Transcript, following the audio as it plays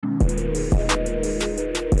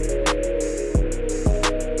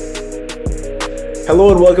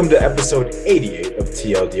Hello and welcome to episode 88 of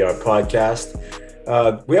TLDR Podcast.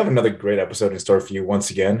 We have another great episode in store for you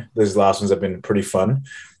once again. These last ones have been pretty fun.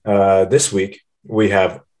 This week, we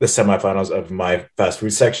have the semifinals of my fast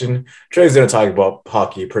food section. Trey's going to talk about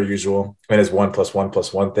hockey per usual and his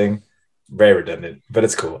 1+1+1 thing. Very redundant, but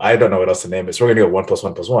it's cool. I don't know what else to name it. So we're going to go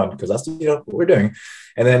 1+1+1 because that's what we're doing.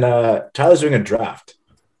 And then Tyler's doing a draft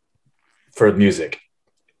for music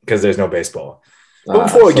because there's no baseball. But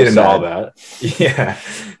before we get into all that,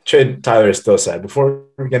 Tyler is still sad. Before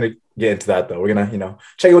we're going to get into that, though, we're going to,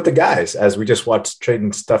 check it with the guys as we just watched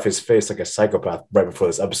Tradon stuff his face like a psychopath right before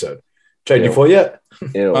this episode. Tradon, you full yet?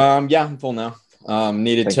 Yeah, I'm full now.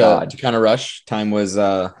 Needed to kind of rush. Time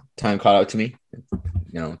caught out to me.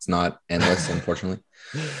 It's not endless, unfortunately.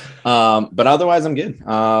 But otherwise, I'm good.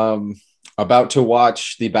 About to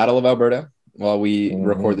watch the Battle of Alberta while we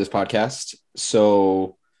record this podcast.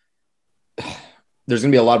 So there's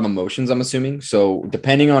gonna be a lot of emotions, I'm assuming. So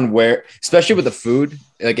depending on where, especially with the food,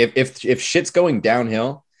 like if shit's going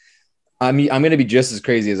downhill, I'm gonna be just as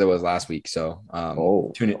crazy as I was last week. So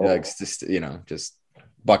just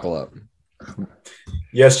buckle up.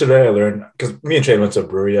 Yesterday I learned, because me and Tradon went to a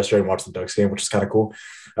brewery yesterday and watched the Ducks game, which is kind of cool.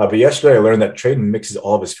 But yesterday I learned that Tradon mixes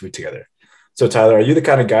all of his food together. So Tyler, are you the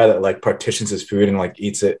kind of guy that like partitions his food and like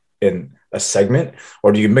eats it in a segment,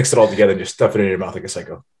 or do you mix it all together and just stuff it in your mouth like a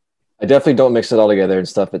psycho? I definitely don't mix it all together and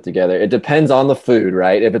stuff it together. It depends on the food,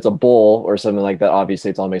 right? If it's a bowl or something like that, obviously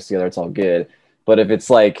it's all mixed together. It's all good. But if it's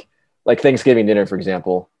like Thanksgiving dinner, for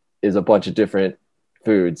example, is a bunch of different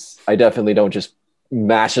foods, I definitely don't just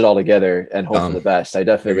mash it all together and hope for the best. I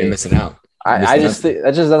definitely missing out. I just think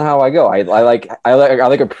that's just not how I go. I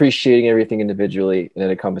like appreciating everything individually, and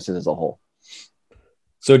it encompasses as a whole.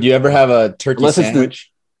 So do you ever have a turkey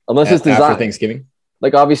sandwich unless it's designed after Thanksgiving?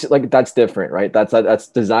 Like obviously, like that's different, right? That's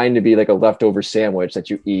designed to be like a leftover sandwich that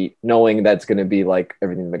you eat, knowing that's going to be like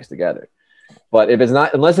everything mixed together. But if it's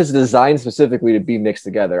not, unless it's designed specifically to be mixed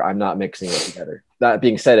together, I'm not mixing it together. That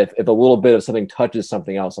being said, if a little bit of something touches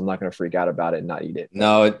something else, I'm not going to freak out about it and not eat it.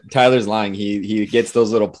 No, Tyler's lying. He gets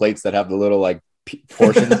those little plates that have the little like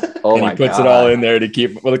portions. And he puts it all in there to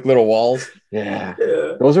keep like little walls. Yeah.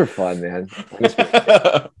 Those are fun, man.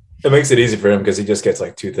 It makes it easy for him because he just gets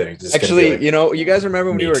like two things. Actually, you guys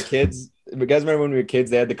remember when we were kids? You guys remember when we were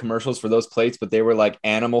kids? They had the commercials for those plates, but they were like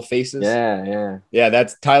animal faces. Yeah.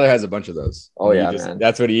 That's Tyler has a bunch of those. Oh yeah, man.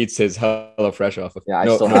 That's what he eats his HelloFresh off of. Yeah,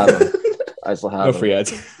 I still have them. No free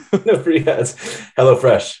ads. No free ads.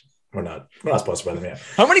 HelloFresh. We're not sponsored by them yet.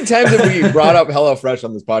 How many times have we brought up HelloFresh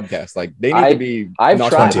on this podcast? Like they need to be. I've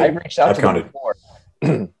tried. I've reached out to them before,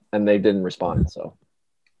 and they didn't respond. So,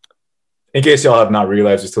 in case y'all have not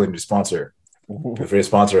realized, we still need to sponsor. Feel free to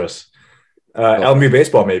sponsor us. LMU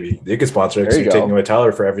baseball, maybe you could sponsor it because you're taking away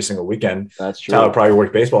Tyler for every single weekend. That's true. Tyler probably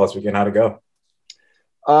worked baseball this weekend. How'd it go?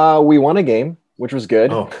 We won a game, which was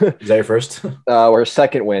good. Oh, is that your first? We're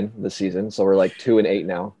second win this season, so we're like 2-8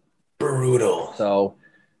 now. Brutal. So,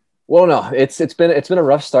 well, no, it's been a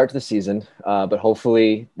rough start to the season, but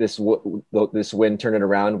hopefully this win turned it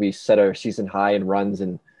around. We set our season high in runs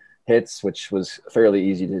and hits, which was fairly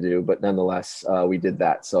easy to do, but nonetheless, we did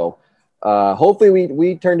that. So. Hopefully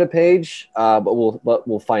we turned a page, but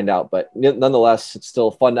we'll find out. But nonetheless, it's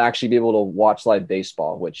still fun to actually be able to watch live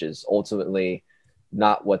baseball, which is ultimately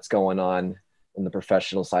not what's going on in the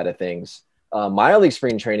professional side of things. Minor league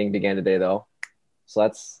spring training began today, though, so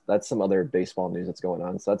that's some other baseball news that's going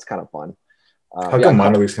on. So that's kind of fun. How come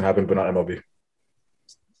minor leagues can happen but not MLB?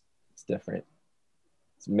 It's different.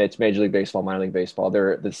 It's Major League Baseball, minor league baseball.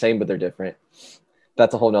 They're the same, but they're different.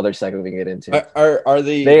 That's a whole nother segment we can get into. Are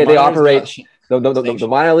they operate? The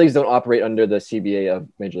minor leagues don't operate under the CBA of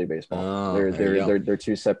Major League Baseball. They're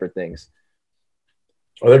two separate things.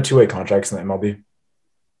 Are there two-way contracts in the MLB?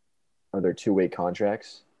 Are there two-way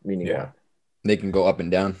contracts? Meaning what? They can go up and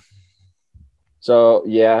down. So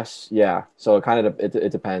yes, yeah. So it kind of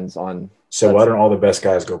it depends on. So why don't all the best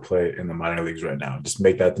guys go play in the minor leagues right now? Just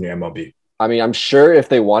make that the new MLB. I mean, I'm sure if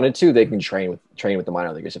they wanted to, they can train with the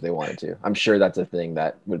minor leaguers if they wanted to. I'm sure that's a thing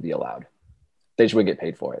that would be allowed. They just wouldn't get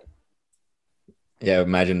paid for it. Yeah,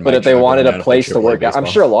 imagine. But if they wanted a place to work out, I'm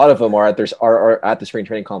sure a lot of them are at the spring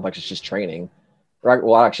training complex. It's just training.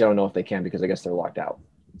 Well, actually, I don't know if they can because I guess they're locked out.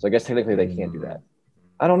 So I guess technically they can't do that.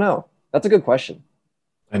 I don't know. That's a good question.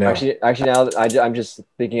 I know. Actually, now that I'm just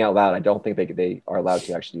thinking out loud, I don't think they are allowed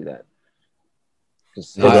to actually do that.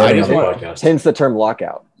 Hence the term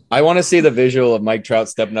lockout. I want to see the visual of Mike Trout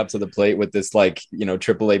stepping up to the plate with this, like,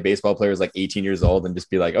 AAA baseball player is like 18 years old and just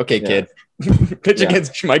be like, okay, kid, pitch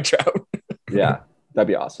against Mike Trout. Yeah, that'd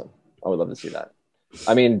be awesome. I would love to see that.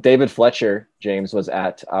 I mean, David Fletcher, James, was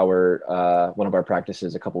at our one of our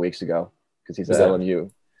practices a couple weeks ago because he's at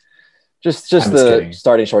LMU. Just the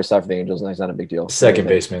starting shortstop for the Angels. It's not a big deal. Second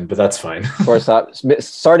baseman, but that's fine. Shortstop,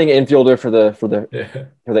 starting infielder for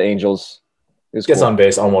the Angels. Gets cool. On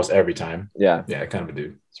base almost every time. Yeah, kind of a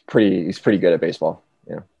dude. He's pretty good at baseball.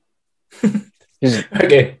 Yeah.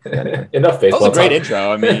 Okay. Anyway. Enough baseball. That was a great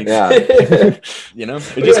intro. I mean,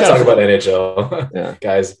 we just talk about NHL,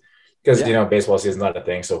 guys, because baseball season is not a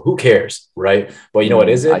thing. So who cares, right? But you know what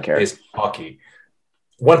is it? I care. It's hockey.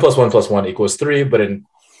 1 + 1 + 1 = 3, but in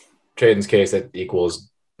Tradon's case, it equals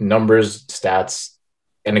numbers, stats,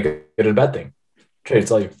 and a good and a bad thing. Tradon,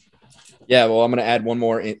 tell you. Yeah, well, I'm going to add one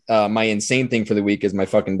more. My insane thing for the week is my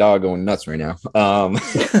fucking dog going nuts right now.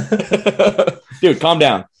 Dude, calm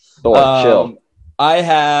down. Chill.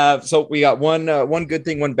 So we got one good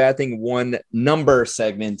thing, one bad thing, one number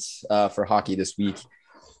segment for hockey this week.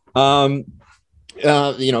 Very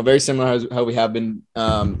similar how we have been,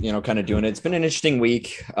 kind of doing it. It's been an interesting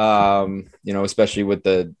week, especially with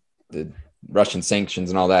the Russian sanctions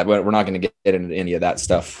and all that. We're not going to get into any of that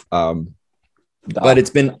stuff. But it's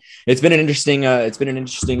been an interesting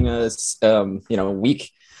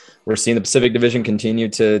week. We're seeing the Pacific Division continue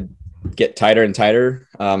to get tighter and tighter.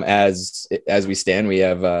 As we stand, we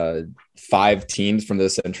have 5 teams from the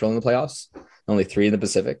Central in the playoffs, only 3 in the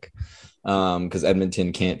Pacific, because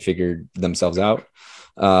Edmonton can't figure themselves out.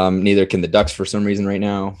 Neither can the Ducks for some reason right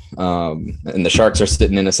now, and the Sharks are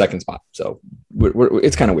sitting in a second spot. So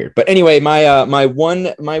it's kind of weird. But anyway, my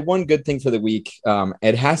one good thing for the week,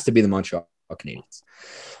 it has to be the Montreal Canadiens.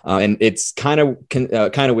 And it's kind of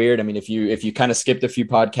weird. I mean, if you kind of skipped a few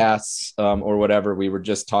podcasts or whatever, we were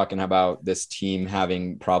just talking about this team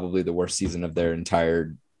having probably the worst season of their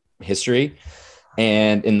entire history.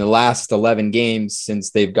 And in the last 11 games since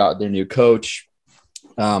they've got their new coach,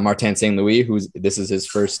 Martin St. Louis, this is his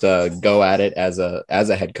first go at it as a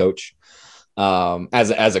head coach,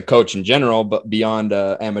 as a coach in general, but beyond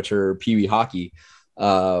amateur peewee hockey.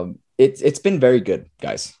 It's been very good,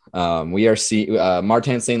 guys. We are seeing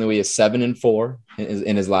Martin St. Louis is 7-4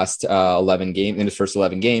 in his last 11 games, in his first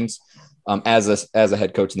 11 games, as a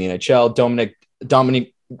head coach in the NHL.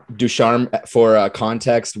 Dominic Ducharme, for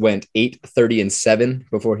context, went 8-30-7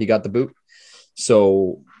 before he got the boot.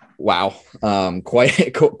 So wow, quite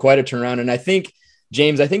a turnaround. And I think,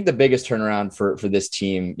 James, the biggest turnaround for this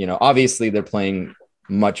team, obviously they're playing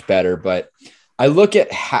much better, but I look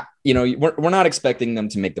at how, we're not expecting them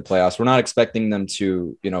to make the playoffs. We're not expecting them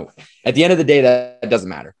to, at the end of the day, that doesn't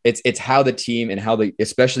matter. It's how the team and how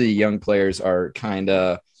especially the young players are kind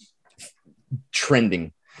of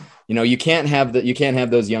trending. You can't have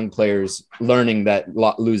those young players learning that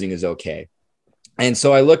losing is okay. And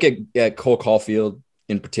so I look at Cole Caulfield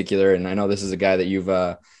in particular, and I know this is a guy that you've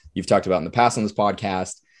talked about in the past on this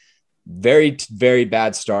podcast. Very, very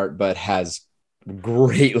bad start, but has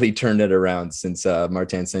greatly turned it around since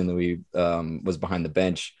Martin St. Louis was behind the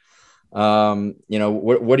bench. What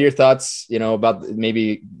are your thoughts, about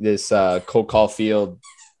maybe this Cole Caulfield,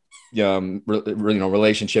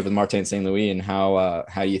 relationship with Martin St. Louis, and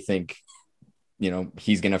how you think,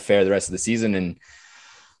 he's going to fare the rest of the season? And,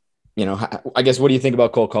 I guess, what do you think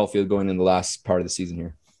about Cole Caulfield going in the last part of the season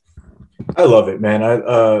here? I love it, man.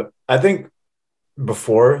 I think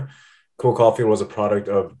before, Cole Caulfield was a product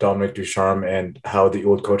of Dominic Ducharme and how the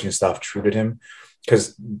old coaching staff treated him,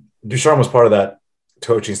 because Ducharme was part of that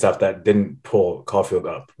coaching staff that didn't pull Caulfield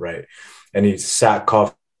up, right? And he sat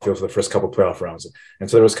Caulfield for the first couple of playoff rounds.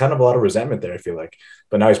 And so there was kind of a lot of resentment there, I feel like.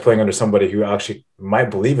 But now he's playing under somebody who actually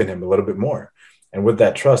might believe in him a little bit more. And with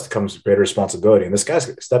that trust comes greater responsibility. And this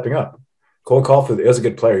guy's stepping up. Cole Caulfield is a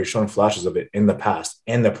good player. He's shown flashes of it in the past,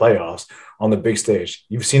 in the playoffs, on the big stage.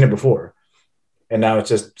 You've seen it before. And now it's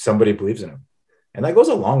just somebody believes in him. And that goes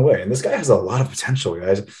a long way. And this guy has a lot of potential,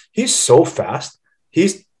 guys. He's so fast.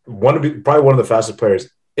 He's probably one of the fastest players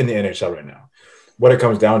in the NHL right now. What it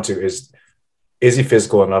comes down to is he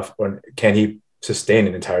physical enough, or can he sustain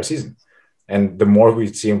an entire season? And the more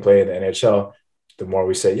we see him play in the NHL, the more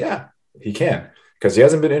we say, yeah, he can. Because he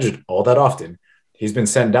hasn't been injured all that often. He's been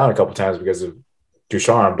sent down a couple times because of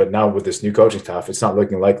Ducharme, but now with this new coaching staff, it's not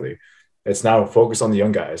looking likely. It's now focused on the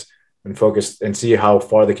young guys and focus and see how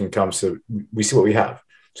far they can come. So we see what we have.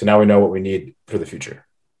 So now we know what we need for the future.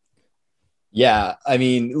 Yeah. I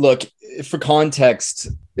mean, look, for context,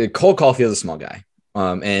 Cole Caulfield is a small guy.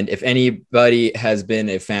 And if anybody has been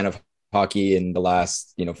a fan of hockey in the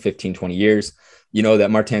last, 15, 20 years,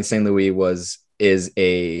 that Martin St. Louis is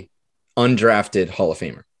a undrafted Hall of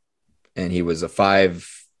Famer. And he was a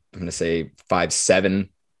 5'7",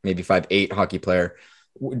 maybe 5'8" hockey player,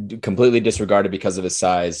 completely disregarded because of his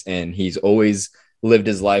size. And he's always lived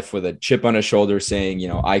his life with a chip on his shoulder saying,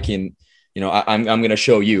 I'm going to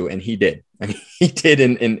show you. And he did. I mean, he did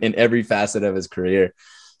in every facet of his career.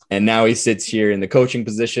 And now he sits here in the coaching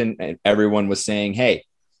position and everyone was saying, hey,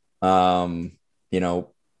 you're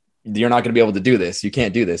not going to be able to do this. You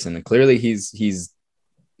can't do this. And clearly he's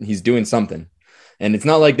doing something. And it's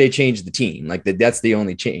not like they changed the team. Like that's the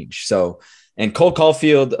only change. So, and Cole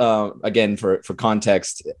Caulfield, again, for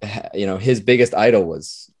context, his biggest idol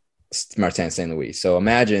was Martin St. Louis. So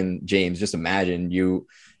imagine, James, just imagine you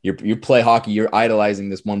play hockey, you're idolizing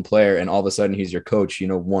this one player, and all of a sudden he's your coach,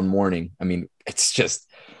 one morning. I mean, it's just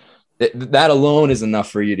that alone is enough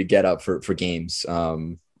for you to get up for games.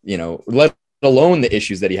 Let alone the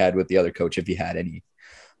issues that he had with the other coach, if he had any.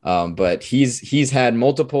 But he's had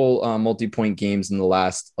multiple multi-point games in the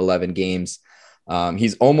last 11 games.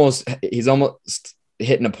 He's almost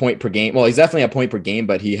hitting a point per game. Well, he's definitely a point per game,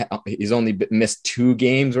 but he's only missed 2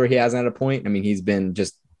 games where he hasn't had a point. I mean, he's been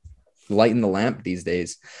just lighting the lamp these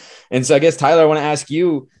days. And so I guess, Tyler, I want to ask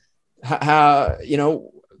you how,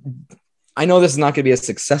 I know this is not going to be a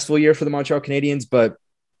successful year for the Montreal Canadiens, but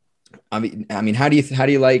I mean, how do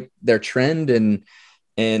you like their trend, and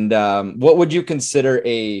what would you consider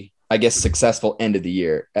successful end of the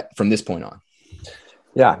year from this point on?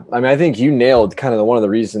 Yeah, I mean, I think you nailed kind of one of the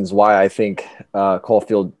reasons why I think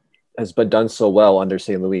Caulfield has been done so well under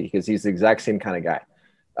St. Louis, because he's the exact same kind of guy.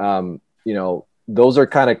 Those are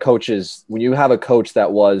kind of coaches. When you have a coach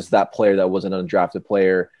that was that player that was an undrafted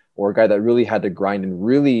player, or a guy that really had to grind and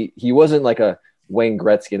really, he wasn't like a Wayne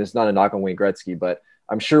Gretzky, and it's not a knock on Wayne Gretzky, but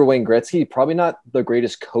I'm sure Wayne Gretzky, probably not the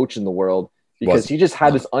greatest coach in the world, because he just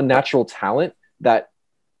had this unnatural talent that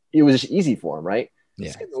it was just easy for him, right?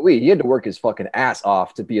 Yeah. He had to work his fucking ass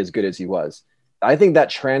off to be as good as he was. I think that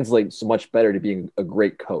translates so much better to being a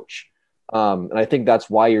great coach. And I think that's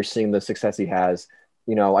why you're seeing the success he has.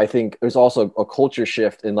 I think there's also a culture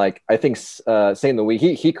shift in, like, I think St. Louis,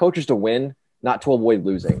 he coaches to win, not to avoid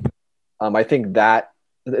losing. I think that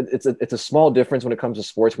it's a small difference when it comes to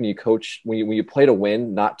sports. When you coach, when you play to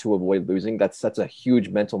win, not to avoid losing, that's a huge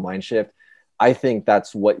mental mind shift. I think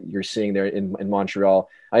that's what you're seeing there in Montreal.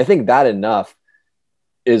 I think that enough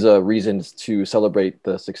is a reason to celebrate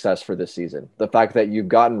the success for this season. The fact that you've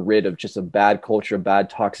gotten rid of just a bad culture, a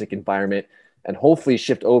bad toxic environment, and hopefully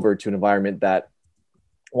shift over to an environment that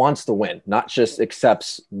wants to win, not just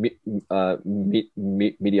accepts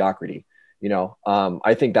mediocrity.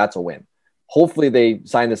 I think that's a win. Hopefully they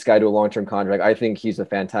sign this guy to a long-term contract. I think he's a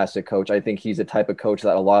fantastic coach. I think he's the type of coach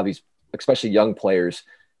that a lot of these, especially young players,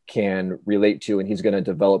 can relate to, and he's going to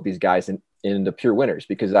develop these guys into pure winners,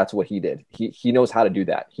 because that's what he did. He knows how to do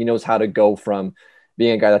that. He knows how to go from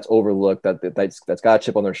being a guy that's overlooked, that's got a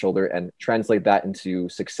chip on their shoulder, and translate that into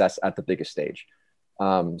success at the biggest stage.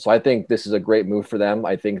 So I think this is a great move for them.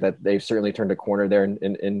 I think that they've certainly turned a corner there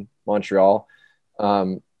in Montreal.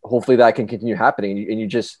 Hopefully that can continue happening. And you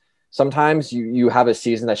just, sometimes you have a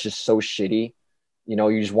season that's just so shitty,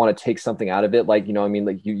 you just want to take something out of it. Like,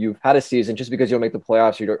 you've had a season, just because you don't make the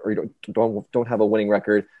playoffs, or you don't have a winning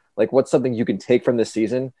record. Like, what's something you can take from this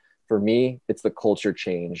season? For me, it's the culture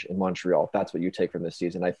change in Montreal. That's what you take from this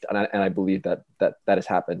season. I believe that has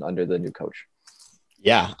happened under the new coach.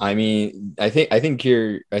 Yeah, I mean, I think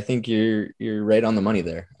you're right on the money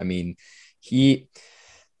there. I mean,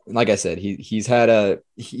 like I said, he's had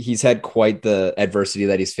quite the adversity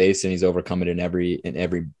that he's faced, and he's overcome it in every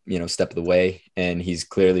step of the way. And he's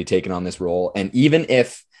clearly taken on this role. And even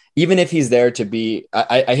if he's there to be,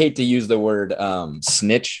 I hate to use the word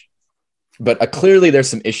snitch, but clearly there's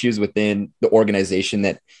some issues within the organization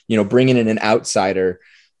that, bringing in an outsider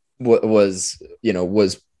was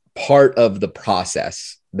part of the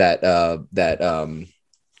process that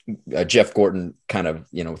Jeff Gorton kind of,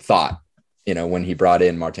 thought, when he brought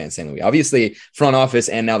in Martin St. Louis. Obviously, front office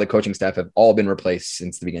and now the coaching staff have all been replaced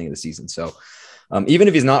since the beginning of the season. So even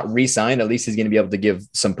if he's not re-signed, at least he's going to be able to give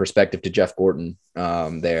some perspective to Jeff Gorton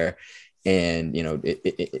there, and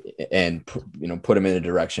put him in a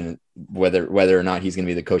direction. Whether or not he's going to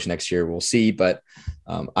be the coach next year, we'll see. But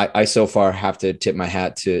I so far have to tip my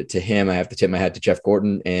hat to him. I have to tip my hat to Jeff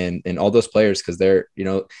Gorton and all those players, because they're,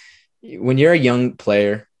 when you're a young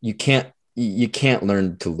player, you can't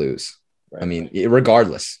learn to lose. Right. I mean,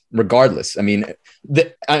 regardless. I mean,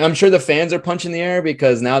 I'm sure the fans are punching the air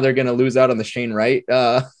because now they're going to lose out on the Shane Wright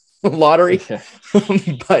lottery.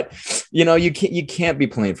 But you can't be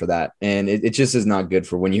playing for that, and it just is not good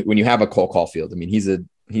for when you have a Cole Caulfield. I mean, he's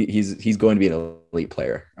going to be an elite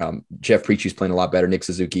player. Jeff Preachu's playing a lot better. Nick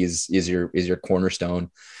Suzuki is your cornerstone.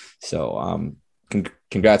 So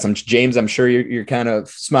congrats. James, I'm sure you're kind of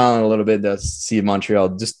smiling a little bit to see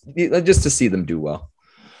Montreal just to see them do well.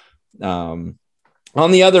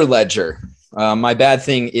 On the other ledger, my bad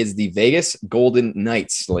thing is the Vegas Golden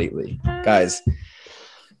Knights lately, guys.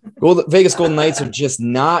 Vegas Golden Knights are just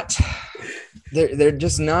not. They're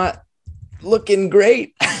just not looking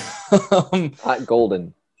great. Hot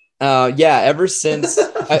golden. Yeah. Ever since,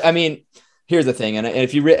 I mean, here's the thing, and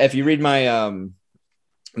if you read my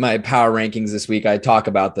my power rankings this week, I talk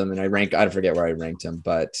about them, and I forget where I ranked them,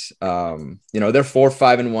 but they're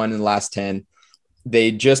 4-5-1 in the last 10.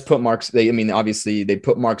 They just put obviously they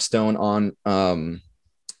put Mark Stone on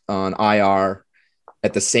IR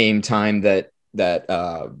at the same time that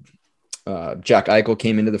Jack Eichel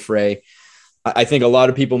came into the fray. I think a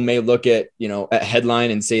lot of people may look at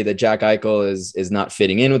headline and say that Jack Eichel is not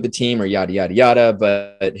fitting in with the team or yada yada yada,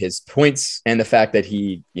 but his points and the fact that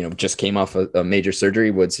he just came off a major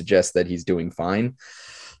surgery would suggest that he's doing fine.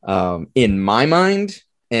 In my mind,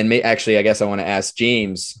 and I guess I want to ask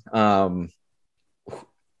James,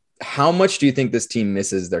 how much do you think this team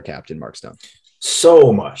misses their captain, Mark Stone?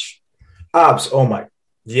 So much. Oh my.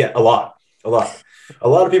 Yeah, a lot. A lot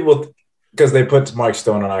of people, because they put Mark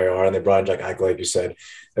Stone on IR and they brought in Jack Eichel, like you said,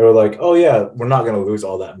 they were like, oh yeah, we're not going to lose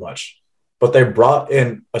all that much. But they brought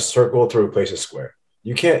in a circle to replace a square.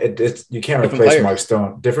 You can't replace Mark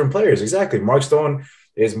Stone. Different players, exactly. Mark Stone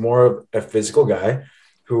is more of a physical guy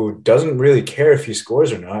who doesn't really care if he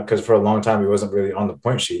scores or not, because for a long time he wasn't really on the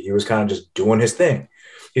point sheet. He was kind of just doing his thing.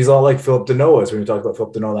 He's all like Philip Deneau is when we talked about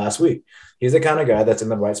Philip Deneau last week. He's the kind of guy that's in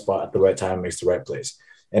the right spot at the right time, makes the right plays.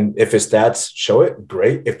 And if his stats show it,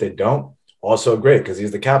 great. If they don't, also great, because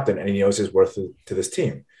he's the captain and he knows his worth to this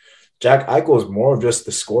team. Jack Eichel is more of just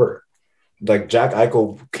the scorer. Like, Jack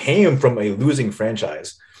Eichel came from a losing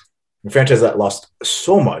franchise, a franchise that lost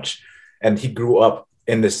so much, and he grew up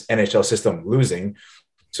in this NHL system losing.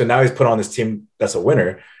 So now he's put on this team that's a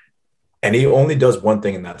winner, and he only does one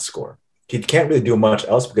thing, in that score. He can't really do much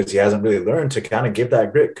else because he hasn't really learned to kind of give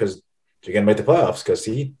that grit, because you're going to make the playoffs, because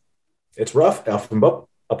it's rough up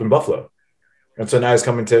in Buffalo. And so now he's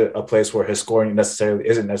coming to a place where his scoring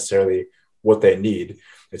isn't necessarily what they need.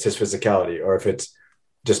 It's his physicality, or if it's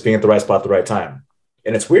just being at the right spot at the right time.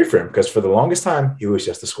 And it's weird for him, because for the longest time, he was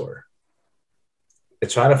just a scorer.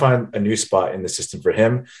 It's trying to find a new spot in the system for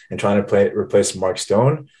him and trying to replace Mark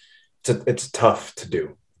Stone. It's tough to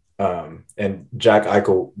do. And Jack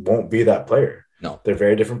Eichel won't be that player. No, they're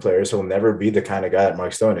very different players. He'll never be the kind of guy that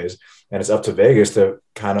Mark Stone is. And it's up to Vegas to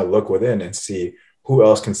kind of look within and see who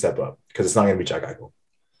else can step up, because it's not going to be Jack Eichel.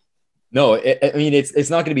 No, it's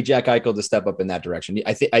not going to be Jack Eichel to step up in that direction.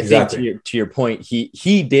 I think to your point,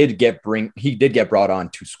 he did get brought on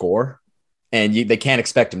to score, and they can't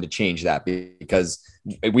expect him to change that, because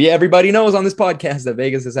everybody knows on this podcast that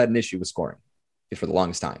Vegas has had an issue with scoring for the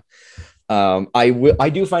longest time. I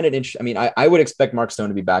do find it interesting. I mean, I would expect Mark Stone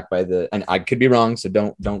to be back and I could be wrong, so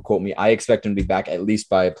don't quote me. I expect him to be back at least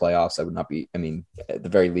by playoffs. I would not be. I mean, at the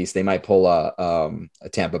very least, they might pull a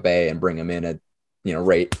Tampa Bay and bring him in at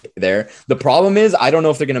right there. The problem is, I don't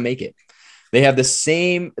know if they're going to make it. They have the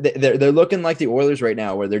same. They're looking like the Oilers right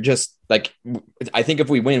now, where they're just like. I think if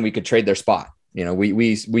we win, we could trade their spot.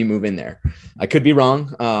 We move in there. I could be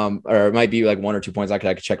wrong, or it might be like 1 or 2 points. I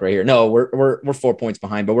could check right here. No, we're 4 points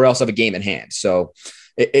behind, but we also have a game in hand, so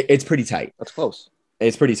it's pretty tight. That's close.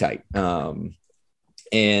 It's pretty tight, and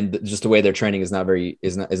just the way they're trending is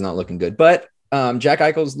not looking good. But Jack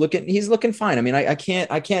Eichel's looking fine. I mean, I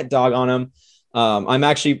can't dog on him.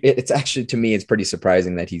 It's actually to me, it's pretty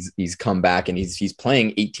surprising that he's come back and he's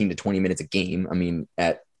playing 18 to 20 minutes a game. I mean,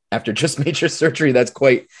 after just major surgery, that's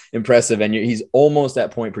quite impressive. And he's almost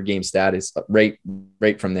at point per game status right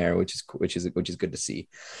from there, which is good to see.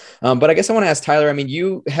 But I guess I want to ask Tyler, I mean,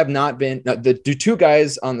 you have not been the two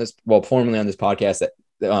guys on this, formerly on this podcast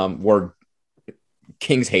that were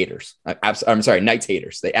Kings haters. I'm sorry, Knights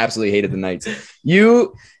haters. They absolutely hated the Knights.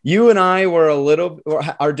 You and I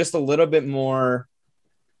are just a little bit more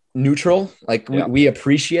neutral. Like we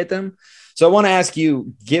appreciate them. So I want to ask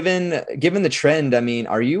you, given the trend, I mean,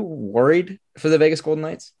 are you worried for the Vegas Golden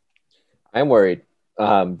Knights? I'm worried.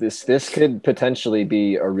 This could potentially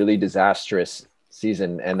be a really disastrous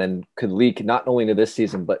season, and then could leak not only to this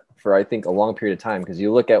season, but for, I think, a long period of time. Because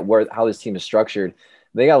you look at how this team is structured,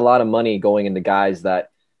 they got a lot of money going into guys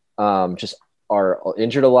that just are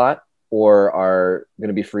injured a lot or are going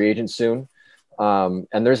to be free agents soon.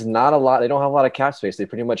 And there's not a lot. They don't have a lot of cap space. They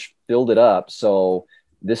pretty much filled it up. So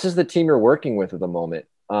this is the team you're working with at the moment.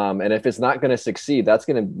 And if it's not going to succeed, that's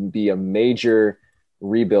going to be a major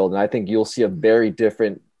rebuild. And I think you'll see a very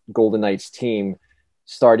different Golden Knights team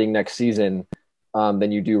starting next season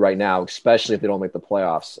than you do right now, especially if they don't make the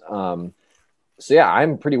playoffs. So yeah,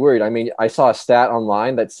 I'm pretty worried. I mean, I saw a stat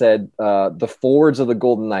online that said the forwards of the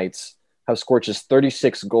Golden Knights have scored just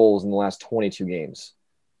 36 goals in the last 22 games.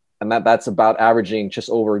 And that's about averaging just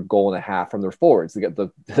over a goal and a half from their forwards to get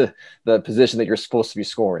the position that you're supposed to be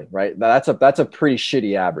scoring, right? That's a pretty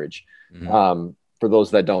shitty average. For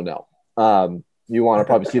those that don't know. You want to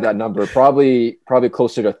probably see that number probably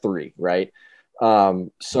closer to 3, right?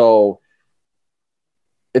 So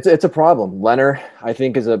it's a problem. Leonard, I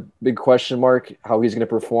think, is a big question mark how he's going to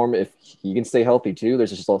perform if he can stay healthy too.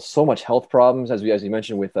 There's just so much health problems as you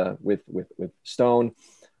mentioned with Stone.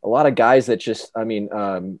 A lot of guys that just,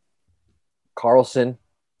 Carlson,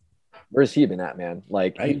 where's he been at, man?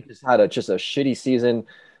 Like, right. He just had a shitty season.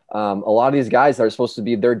 A lot of these guys that are supposed to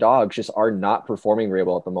be their dogs just are not performing very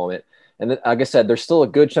well at the moment. And then, like I said, there's still a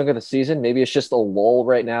good chunk of the season. Maybe it's just a lull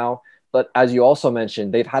right now. But as you also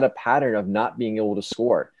mentioned, they've had a pattern of not being able to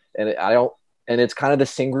score. And it's kind of the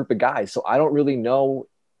same group of guys. So I don't really know.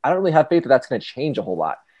 I don't really have faith that that's going to change a whole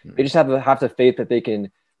lot. They just have the faith that they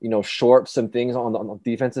can, shore up some things on the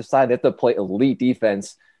defensive side. They have to play elite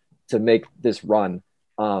defense to make this run.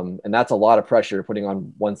 And that's a lot of pressure putting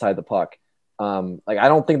on one side of the puck. I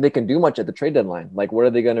don't think they can do much at the trade deadline. Like, what are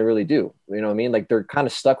they going to really do? You know what I mean? Like, they're kind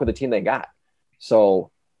of stuck with the team they got.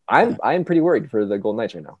 So I'm pretty worried for the Golden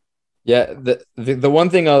Knights right now. Yeah. The one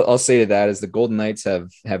thing I'll say to that is the Golden Knights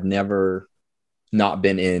have never not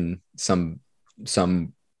been in some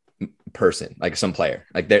person, like some player.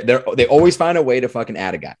 Like they always find a way to fucking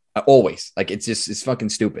add a guy. Always. Like, it's fucking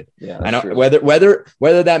stupid. Yeah. I know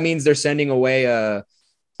whether that means they're sending away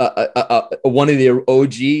one of the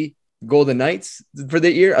OG Golden Knights for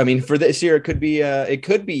the year. I mean, for this year, it could be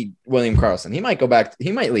William Karlsson. He might go back.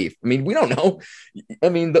 He might leave. I mean, we don't know. I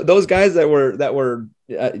mean, those guys that were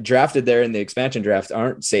drafted there in the expansion draft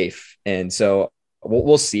aren't safe. And so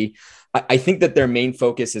we'll see. I think that their main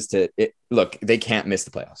focus is look, they can't miss the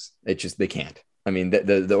playoffs. They can't. I mean,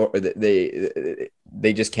 they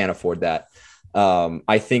just can't afford that.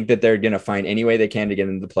 I think that they're going to find any way they can to get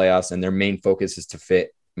into the playoffs, and their main focus is to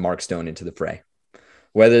fit Mark Stone into the fray.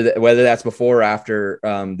 Whether that's before or after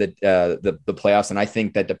the playoffs. And I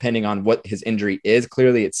think that depending on what his injury is,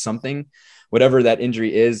 clearly it's something, whatever that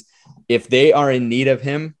injury is, if they are in need of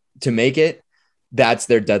him to make it, that's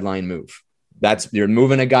their deadline move. You're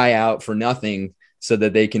moving a guy out for nothing so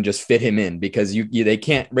that they can just fit him in, because they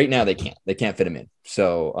can't right now. They can't fit him in.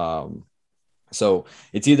 So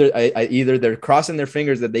it's either they're crossing their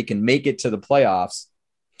fingers that they can make it to the playoffs,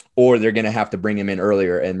 or they're going to have to bring him in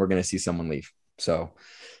earlier and we're going to see someone leave. So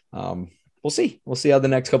we'll see how the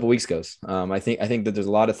next couple of weeks goes. I think that there's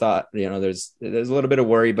a lot of thought, there's a little bit of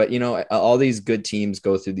worry, but all these good teams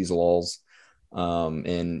go through these lulls.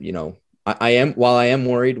 And while I am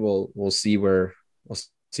worried, we'll see how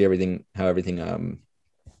everything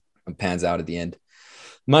pans out at the end.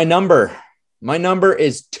 My number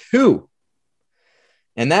is 2.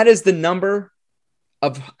 And that is the number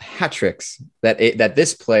of hat tricks that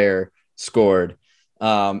this player scored.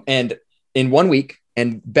 And in 1 week,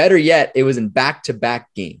 and better yet, it was in back-to-back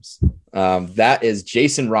games. That is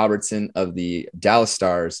Jason Robertson of the Dallas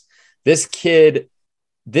Stars. This kid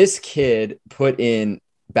put in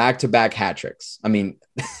back-to-back hat tricks. I mean,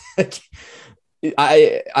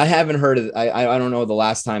 I haven't heard of. I don't know the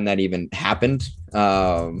last time that even happened.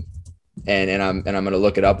 And I'm going to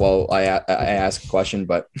look it up while I ask a question,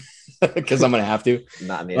 but because I'm going to have to.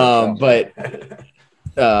 Not me.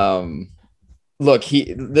 Look,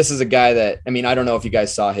 this is a guy that, I mean, I don't know if you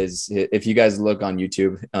guys saw if you guys look on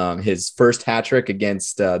YouTube, his first hat trick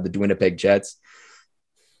against the Winnipeg Jets,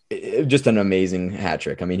 just an amazing hat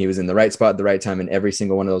trick. I mean, he was in the right spot at the right time in every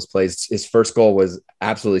single one of those plays. His first goal was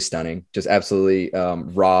absolutely stunning, just absolutely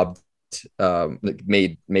robbed,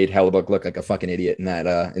 made Hellebuck look like a fucking idiot in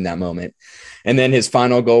that moment. And then his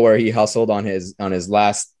final goal where he hustled on his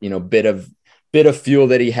last, bit of fuel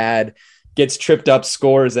that he had, gets tripped up,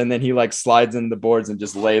 scores, and then he slides in the boards and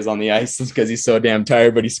just lays on the ice because he's so damn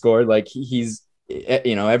tired, but he scored. Like he's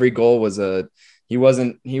every goal was he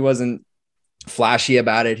wasn't flashy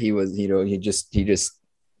about it. He was, he just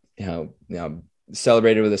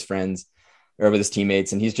celebrated with his friends or with his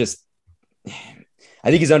teammates. And I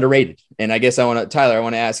think he's underrated. And I guess Tyler, I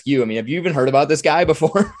want to ask you, I mean, have you even heard about this guy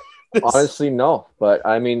before? Honestly, no, but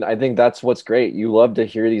I mean, I think that's what's great. You love to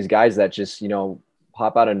hear these guys that just,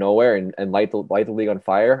 pop out of nowhere and light the league on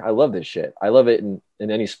fire. I love this shit. I love it in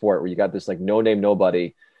any sport where you got this no name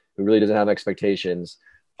nobody who really doesn't have expectations,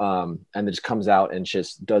 and it just comes out and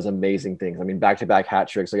just does amazing things. I mean, back-to-back hat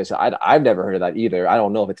tricks. Like I said, I've never heard of that either. I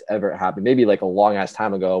don't know if it's ever happened. Maybe a long ass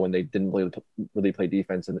time ago when they didn't really play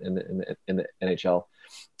defense in the NHL.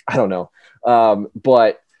 I don't know,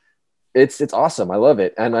 but It's awesome. I love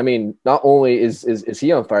it. And I mean, not only is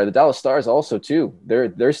he on fire, the Dallas Stars also too.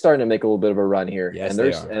 They're starting to make a little bit of a run here. Yes,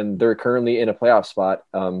 and they're currently in a playoff spot.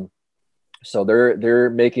 So they're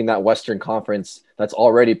making that Western Conference that's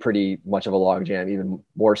already pretty much of a logjam, even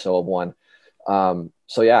more so of one.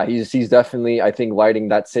 So yeah, he's definitely, I think, lighting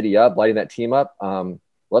that city up, lighting that team up.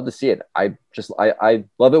 Love to see it. I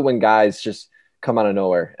love it when guys just come out of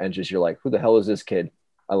nowhere and just, you're like, who the hell is this kid?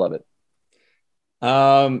 I love it.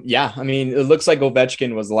 Yeah, I mean, it looks like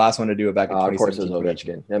Ovechkin was the last one to do it back in 2017. Of course it was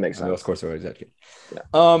Ovechkin. That makes sense. Of course it was Ovechkin.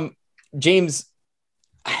 Yeah. James,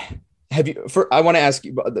 I want to ask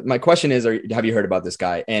you, my question is, have you heard about this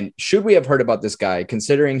guy? And should we have heard about this guy,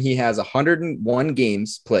 considering he has 101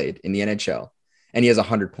 games played in the NHL and he has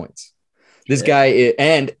 100 points? This guy,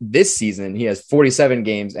 and this season he has 47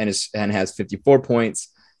 games and has 54 points,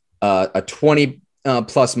 a 20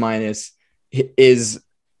 plus minus, is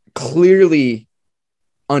clearly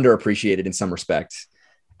underappreciated in some respect.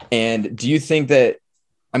 And do you think that,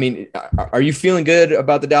 I mean, are you feeling good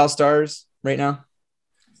about the Dallas Stars right now?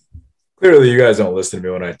 Clearly, you guys don't listen to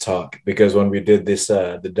me when I talk, because when we did this,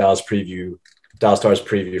 the Dallas Stars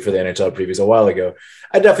preview for the NHL previews a while ago,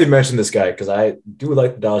 I definitely mentioned this guy because I do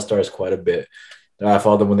like the Dallas Stars quite a bit. I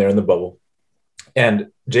followed them when they were in the bubble.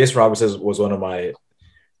 And Jason Robertson was one of my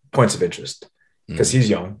points of interest because he's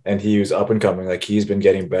young and he was up and coming. Like, he's been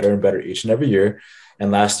getting better and better each and every year.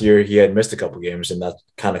 And last year he had missed a couple games, and that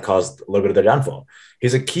kind of caused a little bit of their downfall.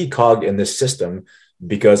 He's a key cog in this system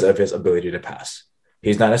because of his ability to pass.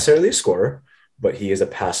 He's not necessarily a scorer, but he is a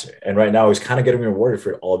passer. And right now he's kind of getting rewarded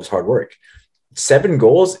for all of his hard work. 7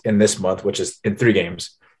 goals in this month, which is in 3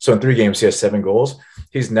 games. So in 3 games, he has 7 goals.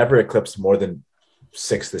 He's never eclipsed more than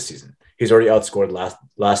 6 this season. He's already outscored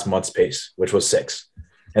last month's pace, which was 6.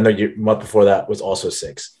 And the month before that was also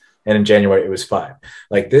 6. And in January, it was 5.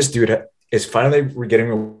 Like, this dude is finally getting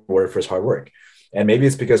rewarded for his hard work. And maybe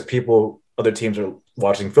it's because other teams are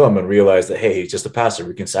watching film and realize that, hey, he's just a passer.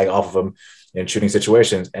 We can sag off of him in shooting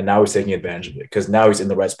situations. And now he's taking advantage of it because now he's in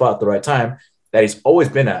the right spot at the right time that he's always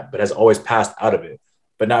been at, but has always passed out of it.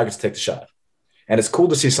 But now he gets to take the shot. And it's cool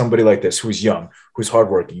to see somebody like this who's young, who's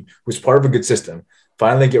hardworking, who's part of a good system,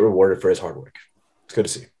 finally get rewarded for his hard work. It's good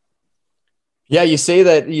to see. Yeah, you say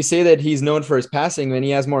that he's known for his passing, and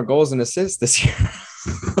he has more goals and assists this year.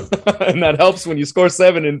 And that helps when you score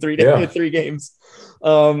 7 in 3 games.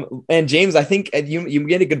 And James, I think you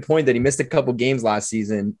get a good point that he missed a couple games last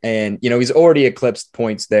season, and he's already eclipsed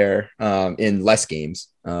points there in less games,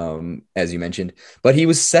 as you mentioned. But he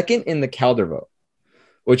was second in the Calder vote,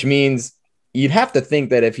 which means you'd have to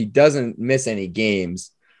think that if he doesn't miss any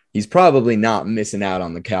games, he's probably not missing out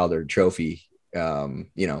on the Calder Trophy. Who won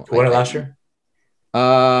it last year?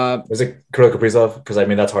 Was it Kirill Kaprizov? Because I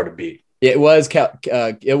mean, that's hard to beat. It was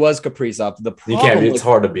Kaprizov. It's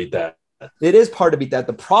hard to beat that. It is hard to beat that.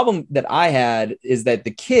 The problem that I had is that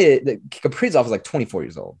Kaprizov is like 24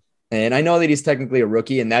 years old. And I know that he's technically a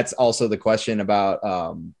rookie. And that's also the question about,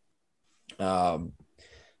 I'm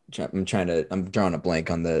drawing a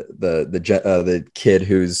blank on the kid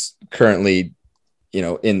who's currently,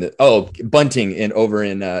 Bunting over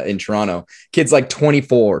in Toronto. Kid's like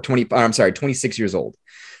 26 years old.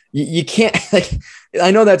 You can't, like,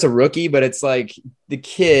 I know that's a rookie, but it's like the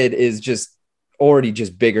kid is just already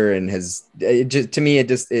just bigger and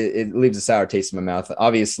it leaves a sour taste in my mouth.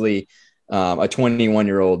 Obviously, a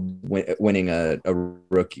 21-year-old winning a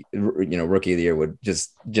rookie, rookie of the year would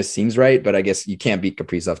just seems right. But I guess you can't beat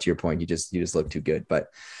Kaprizov. To your point, you just look too good. But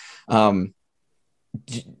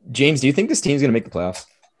James, do you think this team's going to make the playoffs?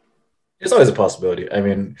 It's always a possibility. I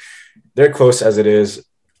mean, they're close as it is,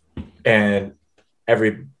 and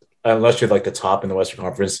unless you're like the top in the Western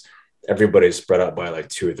Conference, everybody's spread out by like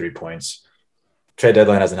 2 or 3 points. Trade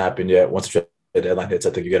deadline hasn't happened yet. Once the trade deadline hits,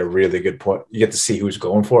 I think you get a really good point. You get to see who's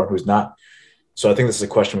going for it, who's not. So I think this is a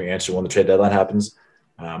question we answer when the trade deadline happens.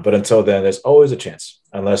 But until then, there's always a chance,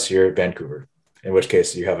 unless you're Vancouver, in which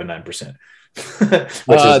case you have a 9%.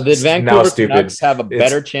 The Vancouver Ducks have a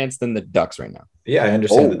better chance than the Ducks right now. Yeah, I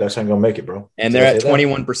understand. The Ducks aren't going to make it, bro. And they're at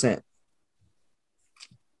 21%.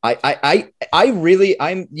 I'm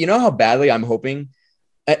how badly I'm hoping.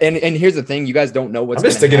 And here's the thing, you guys don't know what's I'm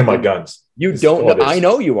just sticking to my guns. You don't know. I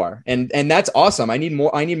know you are. And that's awesome. I need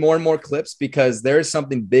more and more clips, because there is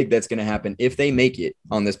something big that's going to happen if they make it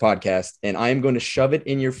on this podcast. And I'm going to shove it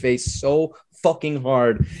in your face so fucking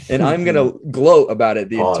hard. And I'm going to gloat about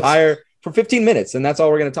it for 15 minutes. And that's all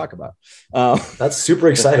we're going to talk about. That's super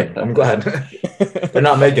exciting. I'm glad they're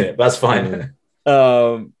not making it. That's fine.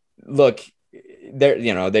 Look,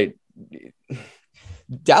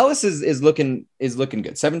 Dallas is looking good.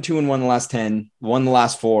 7-2-1 the last 10, won the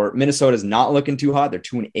last 4. Minnesota's not looking too hot. They're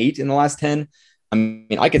 2-8 in the last 10. I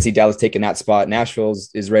mean, I could see Dallas taking that spot. Nashville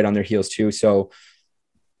is right on their heels too. So,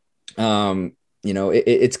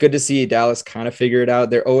 it's good to see Dallas kind of figure it out.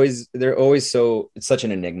 They're always it's such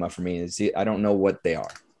an enigma for me. See, I don't know what they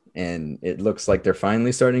are, and it looks like they're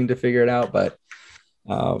finally starting to figure it out. But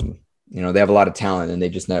they have a lot of talent, and they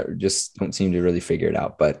just don't seem to really figure it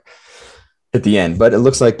out. But at the end, it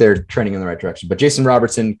looks like they're trending in the right direction. But Jason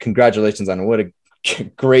Robertson, congratulations on what a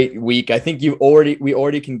great week. I think we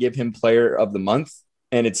already can give him Player of the Month.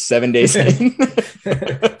 And it's 7 days in.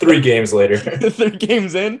 3 games later. 3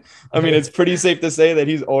 games in. I mean, it's pretty safe to say that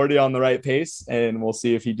he's already on the right pace, and we'll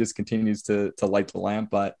see if he just continues to light the lamp.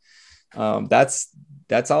 But that's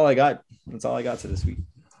all I got. That's all I got to this week.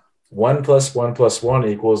 1 + 1 +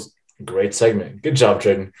 1 = great segment. Good job,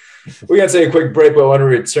 Tradon. We're going to take a quick break, but when we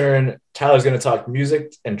return, Tyler's going to talk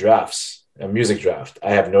music and drafts. A music draft. I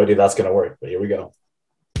have no idea that's going to work, but here we go.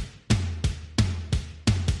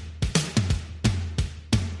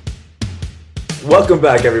 Welcome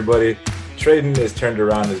back, everybody. Tradon is turned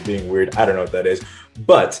around as being weird. I don't know what that is.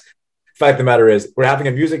 But fact of the matter is, we're having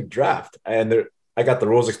a music draft. And I got the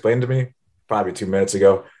rules explained to me probably 2 minutes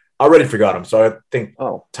ago. I already forgot them. So I think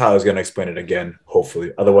Tyler's going to explain it again,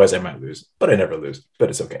 hopefully. Otherwise, I might lose. But I never lose. But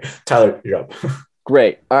it's okay. Tyler, you're up.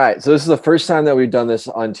 Great. All right. So this is the first time that we've done this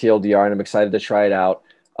on TLDR, and I'm excited to try it out.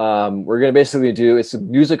 We're going to basically it's a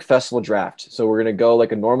music festival draft. So we're going to go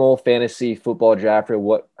like a normal fantasy football draft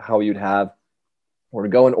or how you'd have. We're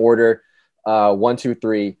going to go in order, 1, 2,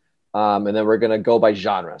 3, and then we're going to go by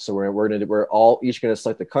genre. So we're all each going to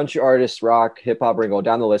select the country artist, rock, hip hop. We're going to go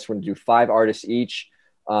down the list. We're going to do 5 artists each,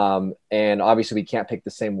 and obviously we can't pick the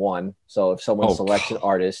same one. So if someone selects an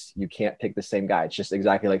artist, you can't pick the same guy. It's just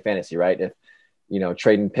exactly like fantasy, right? If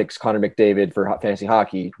Tradon picks Connor McDavid for fantasy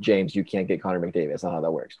hockey, James, you can't get Connor McDavid. That's not how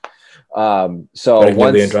that works. So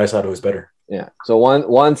Leon Draisaitl was better. Yeah. So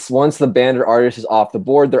once the band or artist is off the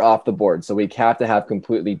board, they're off the board. So we have to have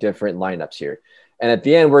completely different lineups here. And at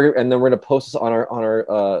the end, we're going to post this on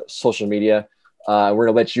our social media. We're going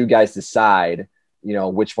to let you guys decide,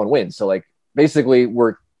 which one wins. So like basically,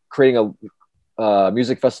 we're creating a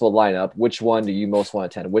music festival lineup. Which one do you most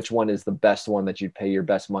want to attend? Which one is the best one that you'd pay your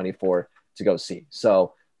best money for to go see?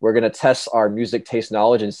 So we're going to test our music taste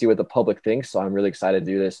knowledge and see what the public thinks. So I'm really excited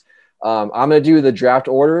to do this. I'm going to do the draft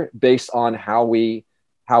order based on how we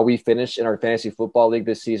finished in our fantasy football league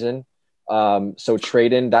this season. So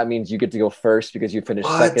Tradon, that means you get to go first because you finished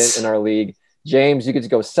second in our league. James, you get to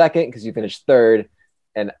go second because you finished third,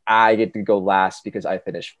 and I get to go last because I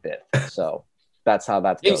finished 5th. So that's how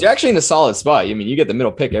that's James, you're actually in a solid spot. I mean, you get the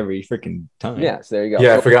middle pick every freaking time. Yeah, so there you go.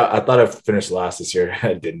 Yeah, I forgot. I thought I finished last this year.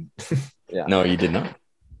 I didn't. Yeah. No, you did not.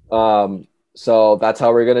 So that's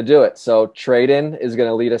how we're going to do it. So Tradon is going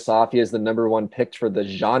to lead us off. He is the number 1 picked for the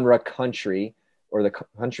genre country, or the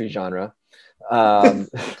country genre.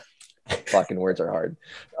 Fucking words are hard.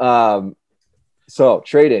 So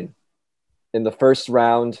Tradon, in the first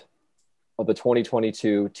round of the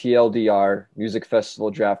 2022 TLDR Music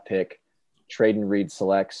Festival draft pick, Tradon Reed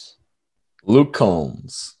selects Luke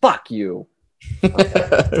Combs. Fuck you.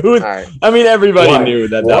 Okay. All right. I mean, everybody knew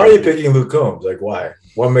that. Why are you picking Luke Combs? Like, why?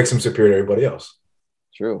 What makes him superior to everybody else?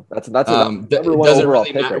 True. That's a number 1 doesn't overall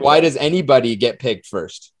really pick. matter. Right Why now. does anybody get picked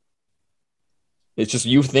first? It's just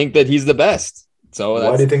you think that he's the best. So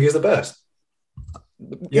why do you think he's the best?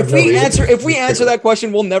 If we answer that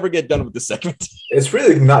question, we'll never get done with this segment. It's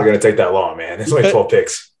really not going to take that long, man. It's only 12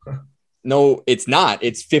 picks. No, it's not.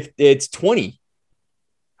 It's 50. It's 20.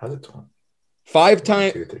 How's it 20? 5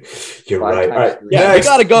 times. You're right. All right. Yeah, next, we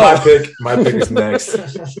gotta go. My pick is next.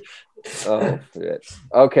 Oh, shit.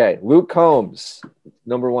 Okay. Luke Combs,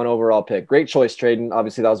 number 1 overall pick. Great choice, Tradon.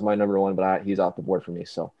 Obviously, that was my number 1, but he's off the board for me.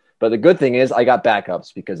 So, but the good thing is I got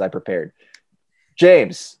backups because I prepared.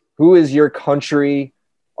 James, who is your country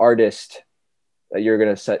artist that you're going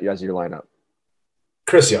to set as your lineup?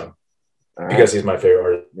 Chris Young, because he's my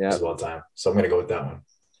favorite artist of all time. So I'm going to go with that one.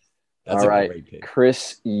 That's all right. Great pick.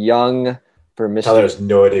 Chris Young for Mr. Tyler has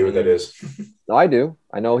no idea who that is. No, I do.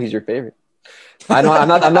 I know he's your favorite. I know I'm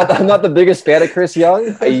not the biggest fan of Chris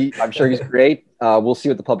Young. I'm sure he's great. We'll see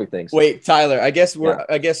what the public thinks. Wait, Tyler, I guess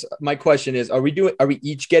my question is, are we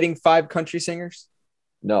each getting 5 country singers?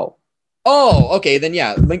 No. Oh, okay. Then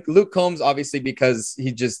yeah, Luke Combs, obviously, because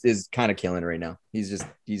he just is kind of killing it right now. He's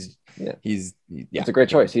It's a great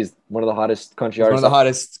choice. He's one of the hottest country artists. One of the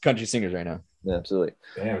hottest country singers right now. Yeah, absolutely.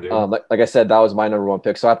 Damn, dude. Like I said, that was my number 1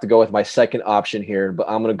 pick. So I have to go with my second option here, but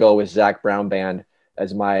I'm going to go with Zach Brown Band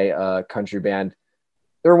as my country band.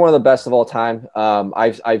 They're one of the best of all time.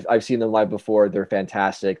 I've seen them live before. They're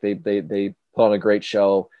fantastic. They put on a great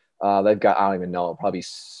show. They've got, I don't even know, probably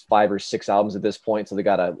 5 or 6 albums at this point. So they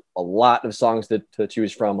got a lot of songs to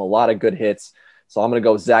choose from, a lot of good hits. So I'm going to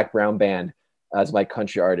go Zach Brown Band as my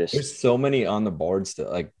country artist. There's so many on the board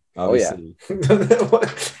still. Like, obviously. Oh, yeah.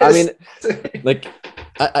 I mean, like,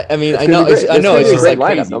 I mean, I know it's just like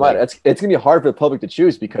lineup. crazy. No matter, it's gonna be hard for the public to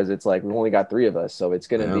choose because it's like we've only got 3 of us, so it's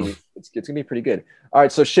gonna be pretty good. All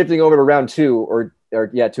right, so shifting over to round 2,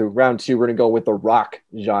 to round 2, we're gonna go with the rock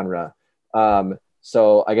genre.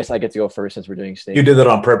 So I guess I get to go first since we're doing state. You did that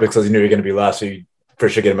on purpose because you knew you were gonna be last, so you for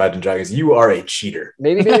sure get Imagine Dragons. You are a cheater.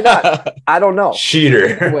 Maybe not. I don't know.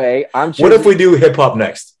 Cheater. Anyway, What if we do hip hop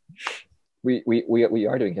next? We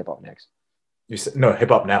are doing hip hop next. You said no hip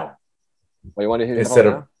hop now. Well, you want to hit instead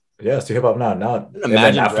hip-hop of now? Yeah, let's do hip hop now.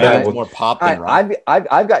 Imagine Dragons more pop than rock.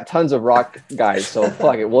 I've got tons of rock guys, so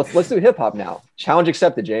fuck it. Well, let's do hip hop now. Challenge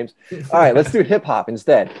accepted, James. All right, let's do hip hop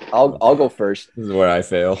instead. I'll go first. This is where I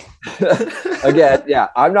fail. Again, yeah,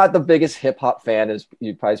 I'm not the biggest hip hop fan as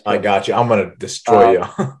you probably. I got you. I'm gonna destroy you.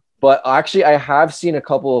 But actually, I have seen a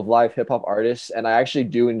couple of live hip hop artists, and I actually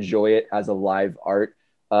do enjoy it as a live art.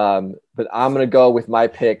 But I'm gonna go with my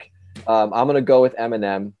pick. I'm gonna go with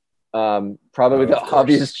Eminem. Probably the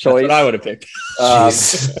obvious choice. That's what I would have picked.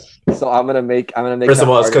 So I'm gonna make. First of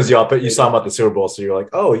all, it's because you saw him at the Super Bowl, so you're like,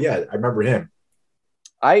 oh yeah, I remember him.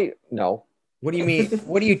 No. What do you mean?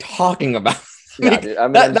 What are you talking about? Yeah, dude,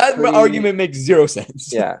 that argument makes zero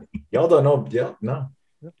sense. Yeah, y'all don't know. Yeah, no.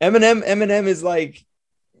 Eminem is like,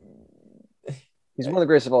 he's one of the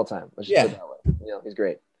greatest of all time. Let's just put it that way. You know, he's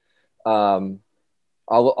great.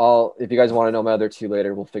 I'll if you guys want to know my other 2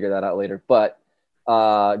 later, we'll figure that out later. But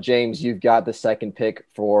James, you've got the second pick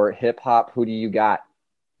for hip hop. Who do you got?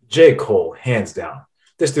 J. Cole, hands down.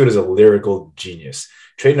 This dude is a lyrical genius.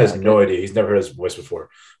 Tradon has no idea. He's never heard his voice before.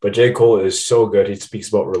 But J. Cole is so good. He speaks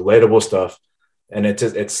about relatable stuff. And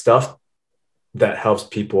it's stuff that helps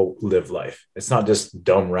people live life. It's not just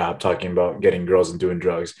dumb rap talking about getting girls and doing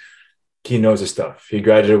drugs. He knows his stuff. He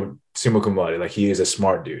graduated summa cum laude. Like, he is a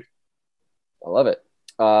smart dude. I love it.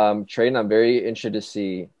 Tradon, I'm very interested to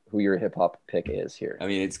see who your hip hop pick is here. I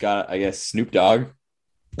mean, it's got, I guess, Snoop Dogg.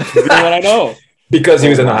 What I know. Because he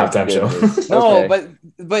was in the halftime show. No, okay.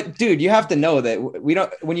 but dude, you have to know that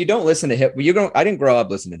when you don't listen to I didn't grow up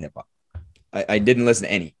listening to hip hop. I didn't listen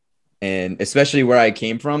to any. And especially where I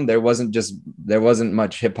came from, there wasn't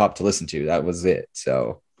much hip hop to listen to. That was it.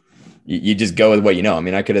 So you just go with what you know. I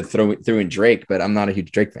mean, I could have threw in Drake, but I'm not a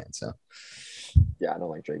huge Drake fan. So yeah, I don't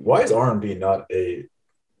like Drake. Why is R&B not a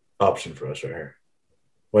option for us right here?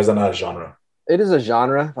 Why is that not a genre? It is a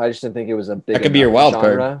genre. I just didn't think it was a big. That could be your wild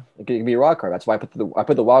genre. card. It could be your wild card. That's why I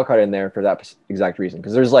put the wild card in there for that exact reason.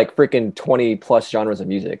 Because there's like freaking 20 plus genres of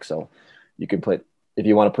music, so you can put, if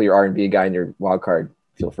you want to put your R&B guy in your wild card,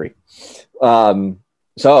 feel free.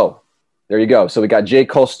 So there you go. So we got J.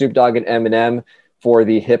 Cole, Snoop Dogg, and Eminem for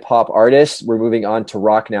the hip hop artists. We're moving on to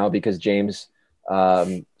rock now because James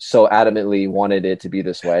so adamantly wanted it to be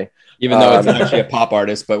this way. Even though it's actually a pop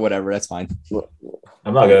artist, but whatever, that's fine.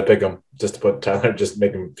 I'm not gonna pick him just to put Tyler, just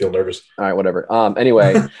make him feel nervous. All right, whatever.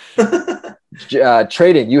 Anyway,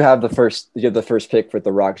 Tradon, you have the first pick for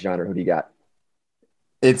the rock genre. Who do you got?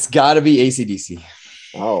 It's got to be AC/DC.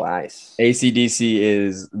 Oh, nice. AC/DC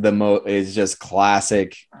is just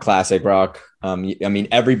classic rock. I mean,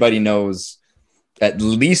 everybody knows at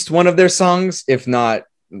least one of their songs, if not,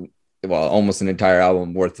 well, almost an entire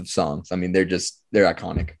album worth of songs. I mean, they're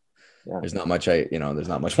iconic. Yeah. There's not much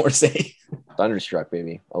more to say. Thunderstruck,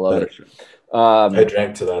 baby. I love it. I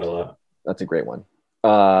drank to that a lot. That's a great one.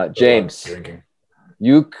 James, drinking.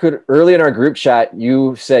 You could, early in our group chat,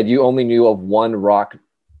 you said you only knew of one rock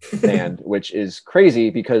band, which is crazy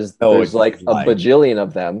because there's like a bajillion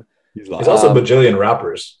of them. There's also a bajillion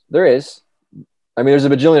rappers. There is. I mean, there's a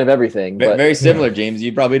bajillion of everything. But very similar, James.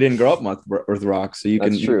 You probably didn't grow up with rock, so you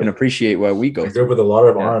can appreciate what we go through. I grew up with a lot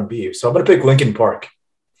of R&B, so I'm gonna pick Linkin Park.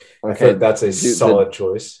 Okay, I feel like that's a solid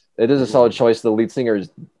choice. It is a solid choice. The lead singer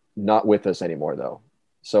is not with us anymore, though.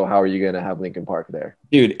 So how are you going to have Linkin Park there,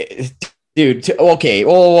 dude? Okay.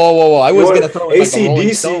 Whoa! I was going to throw in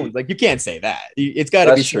AC/DC. Like, you can't say that. It's got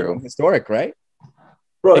to be true. Historic, right?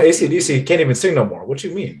 Bro, AC/DC can't even sing no more. What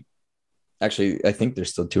you mean? Actually, I think they're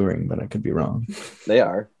still touring, but I could be wrong. They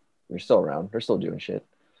are. They're still around. They're still doing shit.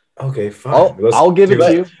 Okay, fine. I'll give it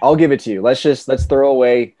to you. I'll give it to you. Let's throw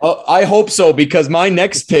away. Oh, I hope so, because my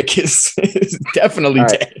next pick is definitely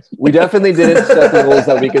dead. We definitely didn't set the rules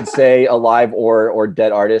that we could say alive or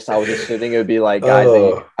dead artists. I was assuming it would be like, guys,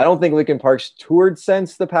 I don't think Linkin Park's toured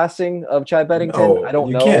since the passing of Chad Bennington. No, I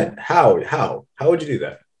don't know. You can't. How would you do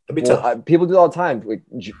that? That'd be tough. People do it all the time. Like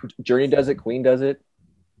Journey does it, Queen does it.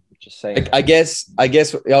 Just saying. I guess.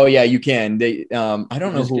 Oh yeah, you can. They. I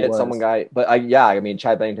don't know who get it was. someone guy, but I mean,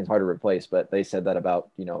 Chad Bennington's hard to replace. But they said that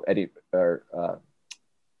about Eddie or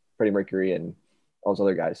Freddie Mercury and all those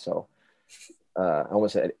other guys. So I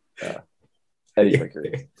almost said Eddie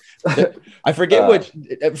Mercury. I forget which.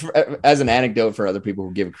 As an anecdote for other people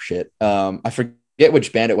who give a shit, I forget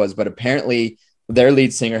which band it was, but apparently their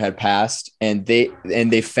lead singer had passed, and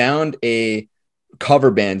they found a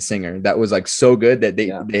cover band singer that was like so good that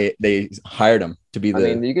they hired him to be the.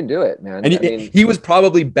 I mean, you can do it, man. And he was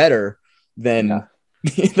probably better than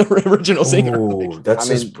the original singer. Ooh, that's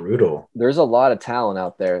just brutal. There's a lot of talent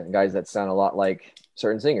out there, guys that sound a lot like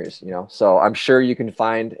certain singers, So I'm sure you can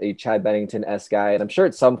find a Chad Bennington-esque guy, and I'm sure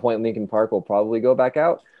at some point Linkin Park will probably go back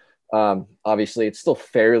out. Obviously, it's still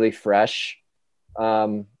fairly fresh.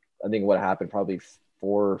 I think what happened probably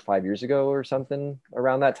 4 or 5 years ago or something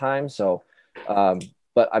around that time. So,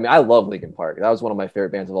 but I mean, I love Linkin Park. That was one of my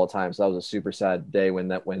favorite bands of all time. So that was a super sad day when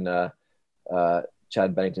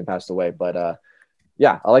Chad Bennington passed away. But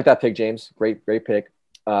yeah, I like that pick, James. Great pick.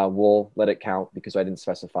 We'll let it count because I didn't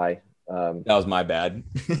specify. That was my bad.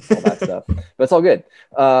 All that stuff, but it's all good.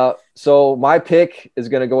 So my pick is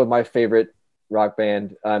going to go with my favorite rock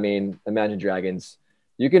band. I mean, Imagine Dragons.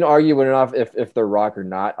 You can argue whether or not if they're rock or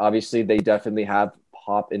not. Obviously, they definitely have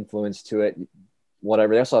pop influence to it.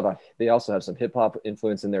 Whatever. They also have some hip hop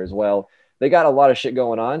influence in there as well. They got a lot of shit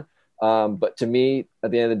going on. But to me,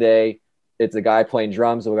 at the end of the day, it's a guy playing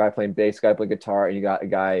drums, a guy playing bass, a guy playing guitar, and you got a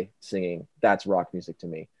guy singing. That's rock music to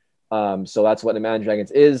me. So that's what Imagine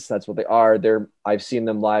Dragons is. That's what they are. I've seen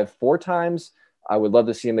them live 4 times. I would love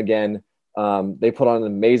to see them again. They put on an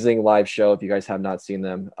amazing live show if you guys have not seen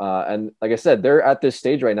them. And like I said, they're at this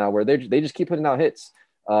stage right now where they just keep putting out hits.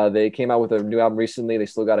 They came out with a new album recently. They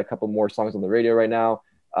still got a couple more songs on the radio right now.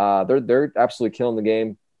 They're absolutely killing the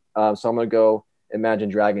game. So I'm going to go Imagine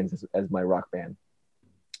Dragons as my rock band.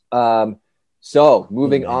 So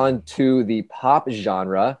moving on to the pop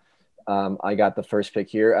genre. I got the first pick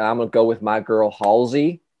here. I'm going to go with my girl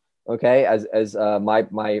Halsey. Okay. As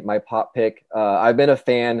my pop pick. I've been a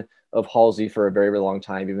fan of Halsey for a very, very long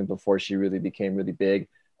time, even before she really became really big.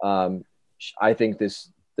 I think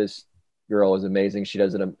this girl is amazing.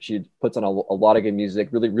 She puts on a lot of good music,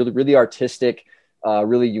 really artistic,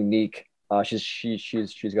 really unique.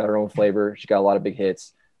 She's got her own flavor. She's got a lot of big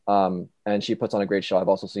hits. And she puts on a great show. I've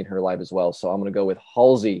also seen her live as well. So I'm going to go with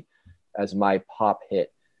Halsey as my pop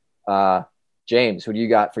hit. James, who do you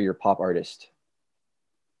got for your pop artist?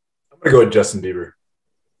 I'm going to go with Justin Bieber.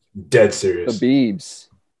 Dead serious. The Biebs.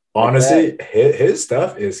 Honestly, his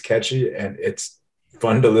stuff is catchy and it's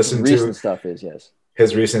fun to listen to. Recent stuff is, yes.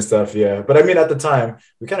 His recent stuff, yeah. But I mean, at the time,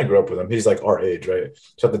 we kind of grew up with him. He's like our age, right?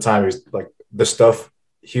 So at the time, he was like the stuff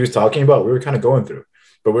he was talking about, we were kind of going through.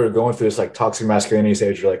 But we were going through this like toxic masculinity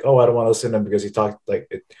stage. We're like, oh, I don't want to listen to him because he talked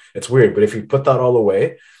like it's weird. But if you put that all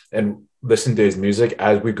away and listen to his music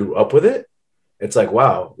as we grew up with it, it's like,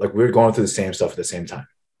 wow, like we were going through the same stuff at the same time.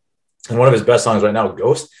 And one of his best songs right now,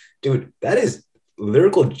 Ghost, dude, that is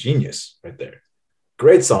lyrical genius right there.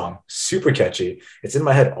 Great song, super catchy. It's in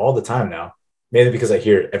my head all the time now, mainly because I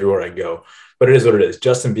hear it everywhere I go. But it is what it is.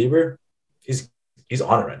 Justin Bieber, he's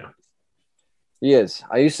on it right now. He is.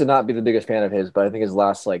 I used to not be the biggest fan of his, but I think his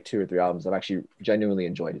last like 2 or 3 albums, I've actually genuinely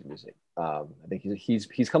enjoyed his music. I think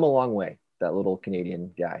he's come a long way, that little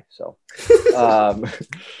Canadian guy. So,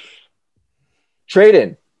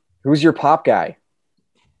 Tradon, who's your pop guy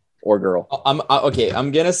or girl? Okay.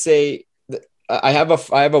 I'm gonna say I have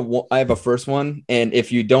a first one, and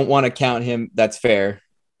if you don't want to count him, that's fair.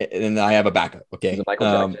 And I have a backup. Okay, is it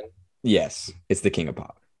Michael Jackson? Yes, it's the king of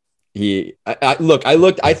pop.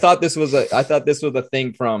 I thought this was a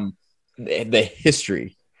thing from the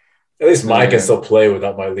history. At least mine can still play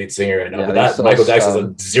without my lead singer right now. Yeah, but that Michael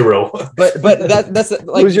Jackson's a 0. But that's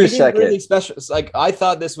like, who's your second? Really special. It's like I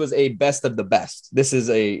thought this was a best of the best. This was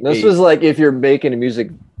like if you're making a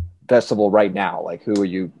music festival right now, like who are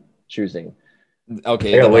you choosing?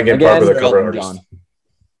 Okay, Linkin Park with a cover artist. John.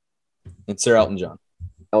 It's Sir Elton John.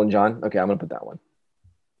 Elton John. Okay, I'm gonna put that one.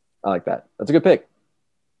 I like that. That's a good pick.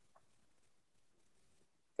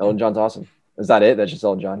 Elton John's awesome. Is that it? That's just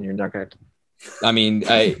Elton John. You're not gonna. I mean,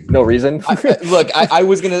 no reason. I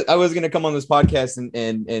was gonna come on this podcast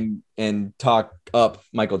and talk up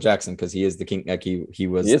Michael Jackson because he is the king. Like he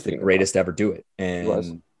was the greatest ever do it,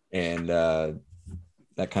 and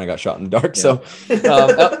that kind of got shot in the dark.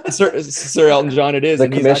 Yeah. So Sir Elton John, it is. The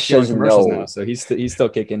and he's actually on commercials no. now, so he's still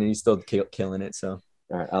kicking and he's still killing it. So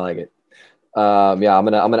all right, I like it. Yeah, I'm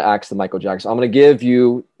gonna axe the Michael Jackson. I'm gonna give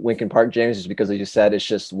you Linkin Park, James, just because, as you said, it's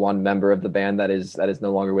just one member of the band that is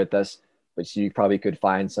no longer with us. But you probably could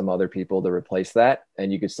find some other people to replace that,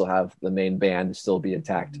 and you could still have the main band still be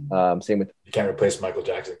intact. Same with you can't replace Michael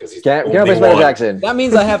Jackson because he's can't replace Michael Jackson. That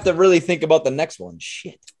means I have to really think about the next one.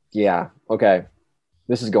 Shit. Yeah. Okay.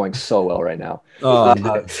 This is going so well right now.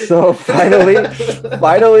 Oh, so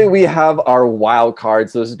finally, we have our wild card.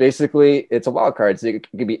 So this is basically, it's a wild card. So it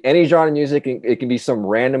can be any genre of music. It can be some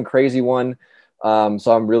random crazy one. So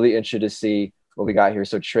I'm really interested to see what we got here.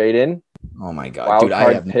 So Tradon. Oh my god, dude!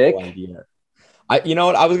 I have pick. No idea. You know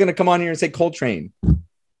what? I was gonna come on here and say Coltrane.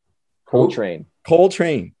 Coltrane,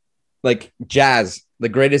 like jazz, the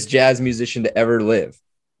greatest jazz musician to ever live.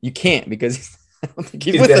 You can't because I don't think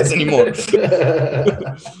he's with dead. us anymore.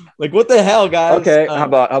 Like, what the hell, guys? Okay, how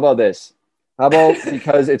about this? How about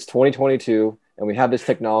because it's 2022 and we have this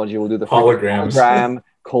technology, we'll do the hologram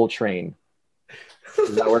Coltrane.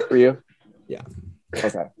 Does that work for you? Yeah.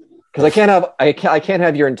 Okay. Because I can't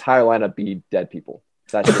have your entire lineup be dead people.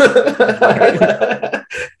 That's right.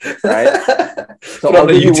 So put on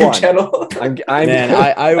the YouTube channel.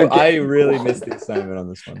 I really missed the assignment on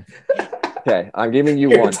this one. Okay, I'm giving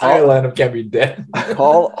you your one. Entire lineup can't be dead.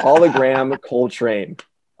 Hologram Coltrane.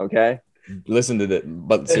 Okay. Listen to it,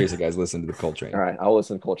 but seriously, guys, listen to the Coltrane. All right, I'll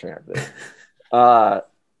listen to Coltrane after this.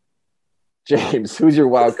 James, who's your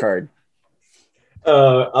wild card?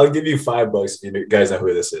 I'll give you $5 if you guys know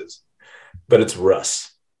who this is, but it's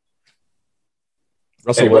Russ.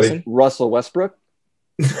 Wilson? Russell Westbrook?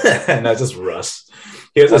 Not just Russ.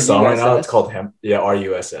 He has a song right now. It's called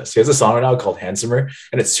RUSS. He has a song right now called Handsomer,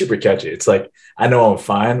 and it's super catchy. It's like, I know I'm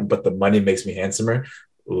fine, but the money makes me handsomer.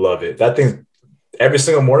 Love it. That thing, every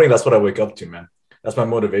single morning, that's what I wake up to, man. That's my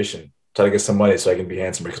motivation. Try to get some money so I can be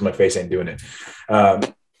handsomer because my face ain't doing it.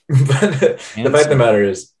 But the fact of the matter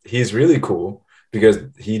is, he's really cool because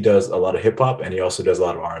he does a lot of hip hop and he also does a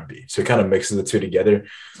lot of R&B. So he kind of mixes the two together.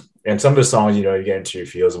 And some of the songs, you get into your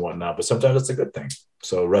feels and whatnot, but sometimes it's a good thing.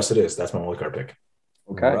 So Russ it is. That's my wild card pick.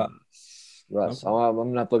 Okay. Russ. Okay. I'm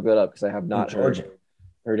going to have to look that up because I have not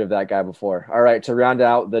heard of that guy before. All right. To round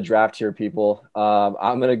out the draft here, people,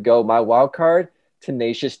 I'm going to go my wild card,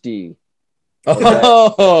 Tenacious D. Okay.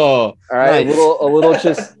 Oh, all right. Nice. A little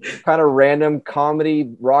just kind of random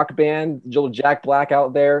comedy rock band, little Jack Black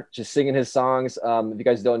out there, just singing his songs. If you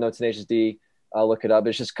guys don't know Tenacious D, look it up.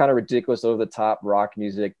 It's just kind of ridiculous, over the top rock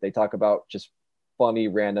music. They talk about just funny,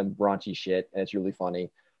 random, raunchy shit, and it's really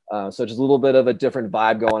funny. So just a little bit of a different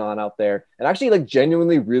vibe going on out there, and actually like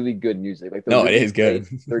genuinely really good music. Like it is good.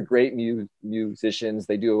 They're great musicians.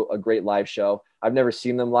 They do a great live show. I've never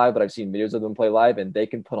seen them live, but I've seen videos of them play live, and they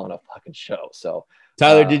can put on a fucking show. So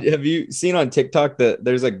Tyler, have you seen on TikTok that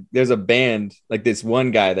there's a band, like this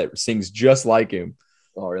one guy that sings just like him?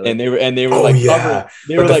 Oh, really? And they were like, yeah.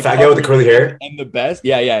 They were like, fat guy with the curly hair. And the best,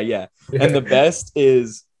 yeah. And the best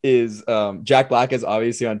is Jack Black is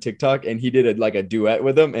obviously on TikTok, and he did a duet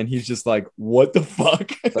with him, and he's just like, what the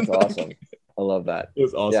fuck? That's awesome. I love that. It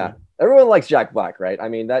was awesome. Yeah, everyone likes Jack Black, right? I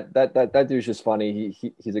mean, that dude's just funny.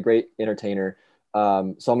 He's a great entertainer. So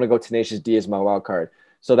I'm gonna go Tenacious D as my wild card.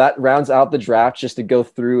 So that rounds out the draft. Just to go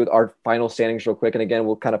through our final standings real quick, and again,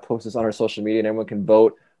 we'll kind of post this on our social media, and everyone can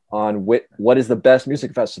vote on what is the best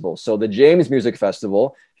music festival. So the James Music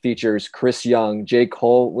Festival features Chris Young, J.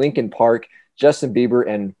 Cole, Linkin Park, Justin Bieber,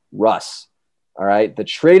 and Russ. All right. The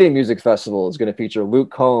Tradon Music Festival is going to feature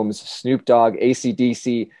Luke Combs, Snoop Dogg,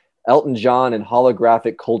 AC/DC, Elton John, and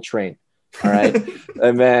holographic Coltrane. All right.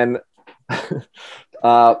 And then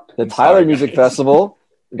the Tyler Music Festival,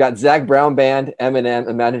 we got Zach Brown Band, Eminem,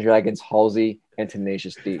 Imagine Dragons, Halsey, and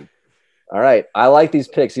Tenacious D. All right. I like these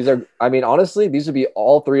picks. Honestly, these would be,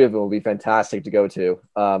 all three of them would be fantastic to go to.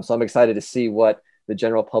 So I'm excited to see what the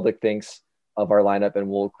general public thinks of our lineup, and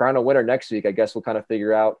we'll crown a winner next week. I guess we'll kind of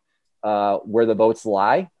figure out where the votes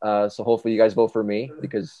lie. So hopefully you guys vote for me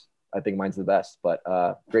because I think mine's the best, but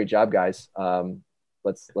great job, guys.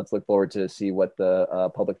 Let's look forward to see what the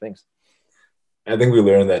public thinks. I think we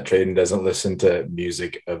learned that Tradon doesn't listen to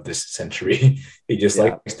music of this century. He just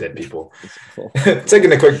likes dead people.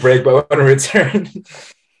 Taking a quick break, but when we return,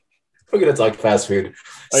 we're going to talk fast food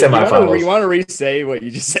semifinals. You want to re-say what you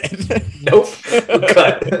just said? Nope.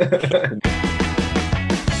 Cut.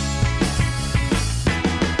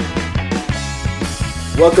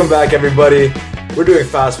 Welcome back, everybody. We're doing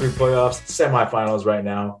fast food playoffs semifinals right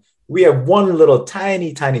now. We have one little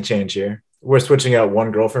tiny change here. We're switching out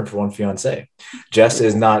one girlfriend for one fiance. Jess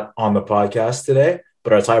is not on the podcast today,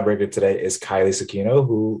 but our tiebreaker today is Kylie Sakino,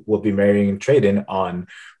 who will be marrying Tradon on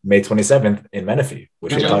May 27th in Menifee,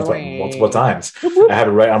 which we talked about multiple times. I have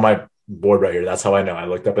it right on my board right here. That's how I know. I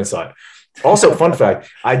looked up and saw it. Also, fun fact,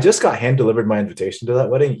 I just got hand delivered my invitation to that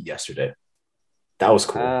wedding yesterday. That was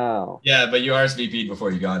cool. Wow. Yeah, but you RSVP'd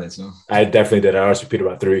before you got it, so I definitely did. I RSVP'd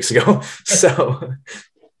about 3 weeks ago. So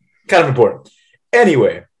kind of important.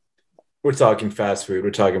 Anyway, we're talking fast food.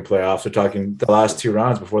 We're talking playoffs. We're talking the last 2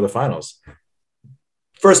 rounds before the finals.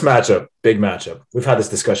 First matchup, big matchup. We've had this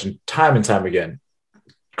discussion time and time again.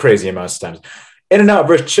 Crazy amounts of times. In-N-Out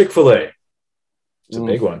versus Chick-fil-A. It's a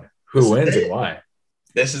big one. Who wins and why?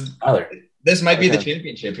 This is Tyler. This might be the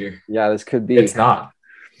championship here. Yeah, this could be. It's not,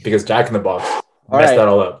 because Jack in the Box messed that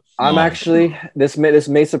all up. I'm actually this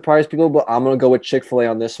may surprise people, but I'm gonna go with Chick-fil-A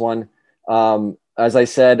on this one. As I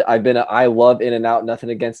said, I love In-N-Out. Nothing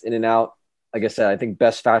against In-N-Out. Like I said, I think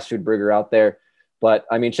best fast food burger out there. But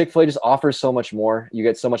I mean, Chick-fil-A just offers so much more. You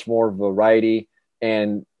get so much more variety,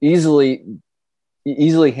 and easily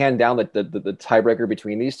hand down the tiebreaker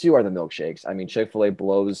between these two are the milkshakes. I mean, Chick-fil-A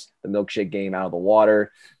blows the milkshake game out of the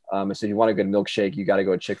water. So if you want a good milkshake, you got to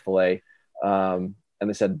go to Chick-fil-A. And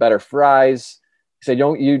they said better fries. They said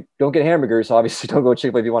you don't get hamburgers, so obviously don't go to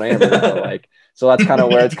Chick-fil-A if you want a hamburger. So that's kind of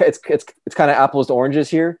where it's kind of apples to oranges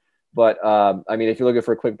here. But I mean, if you're looking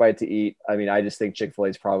for a quick bite to eat, I mean, I just think Chick-fil-A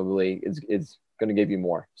is probably is going to give you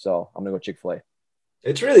more. So I'm going to go Chick-fil-A.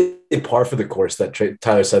 It's really par for the course that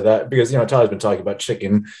Tyler said that, because, Tyler's been talking about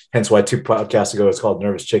chicken, hence why 2 podcasts ago it's called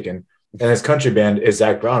Nervous Chicken. And his country band is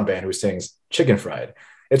Zach Brown Band, who sings Chicken Fried.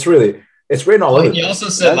 It's written all over. He also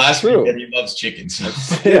said last week that he loves chickens.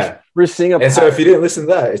 Yeah. We're seeing and so if you didn't listen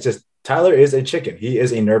to that, it's just Tyler is a chicken. He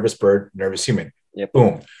is a nervous bird, nervous human. Yep.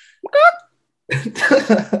 Boom.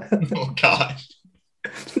 Oh, God.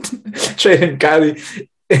 Tradon, Kylie,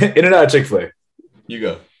 In-N-Out, Chick-fil-A. You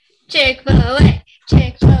go. Chick-fil-A.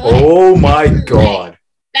 Chick-fil-A. Oh, my God.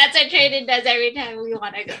 That's what Tradon does every time we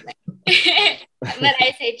want to go there. But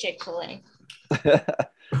I say Chick-fil-A.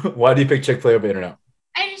 Why do you pick Chick-fil-A over In-N-Out?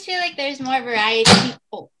 I just feel like there's more variety.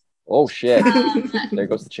 Oh, shit. There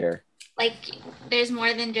goes the chair. Like, there's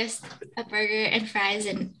more than just a burger and fries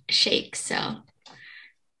and shakes. So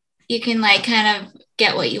you can, kind of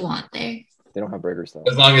get what you want there. They don't have burgers, though.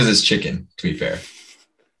 As long as it's chicken, to be fair.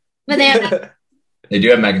 But they do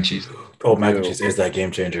have mac and cheese. Oh, mac and cheese is that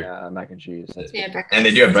game changer. Yeah, mac and cheese. And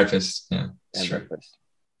they do have breakfast. Yeah. And breakfast.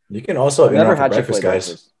 You can also never had breakfast, guys.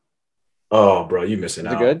 Breakfast. Oh, bro, you missing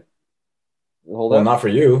out. Is it good? Well, not for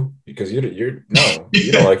you, because you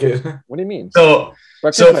don't like it. What do you mean? So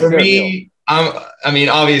for me, I mean,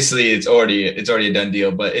 obviously it's already a done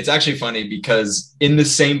deal, but it's actually funny because in the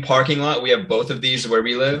same parking lot we have both of these where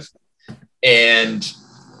we live, and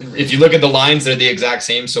if you look at the lines, they're the exact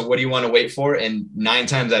same. So what do you want to wait for? And 9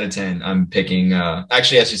 times out of 10, I'm picking.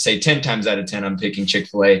 Actually, I should say 10 times out of 10, I'm picking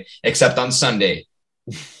Chick-fil-A, except on Sunday.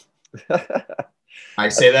 I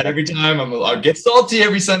say that every time. I'll get salty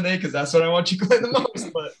every Sunday because that's what I want Chick-fil-A the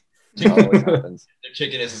most. But always happens. Their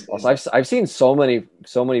chicken is. Also, I've seen so many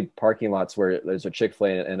parking lots where there's a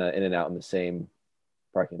Chick-fil-A and an In-N-Out in the same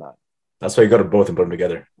parking lot. That's why you go to both and put them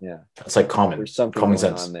together. Yeah, that's like common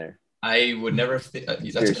sense on there. I would never.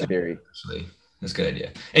 That's theory. Actually, that's a good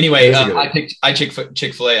idea. Anyway, I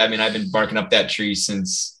Chick-fil-A. I mean, I've been barking up that tree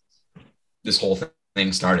since this whole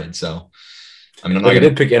thing started. So, I mean, I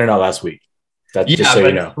did pick In-N-Out last week. That's just so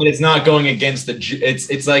you know. But it's not going against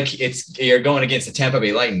it's like you're going against the Tampa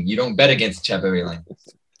Bay Lightning. You don't bet against the Tampa Bay Lightning.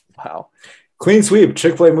 Wow. Clean sweep.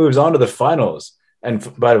 Chick-fil-A moves on to the finals. And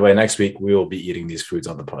by the way, next week we will be eating these foods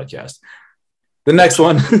on the podcast. The next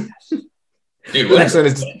one. Dude, the next one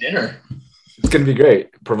is dinner. It's going to be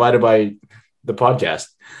great. Provided by the podcast.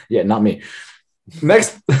 Yeah, not me.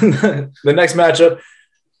 Next, the next matchup,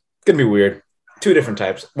 it's going to be weird. 2 different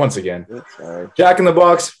types. Once again, Jack in the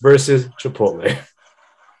Box versus Chipotle.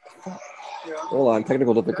 Hold on,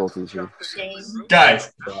 technical difficulties here.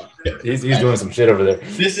 Guys, he's doing some shit over there.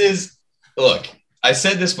 Look, I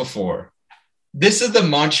said this before. This is the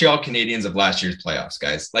Montreal Canadiens of last year's playoffs,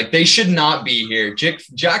 guys. Like, they should not be here.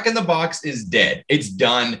 Jack in the Box is dead. It's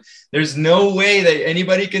done. There's no way that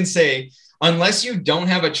anybody can say, unless you don't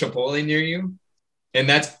have a Chipotle near you, and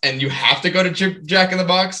you have to go to Jack in the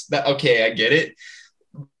Box, that okay, I get it.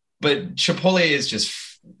 But Chipotle is just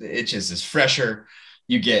is fresher.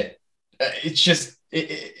 You get it's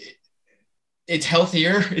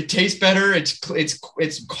healthier. It tastes better.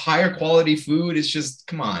 It's higher quality food. It's just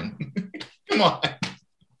come on. Come on.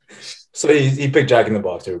 So he picked Jack in the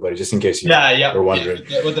Box, everybody, just in case you were wondering.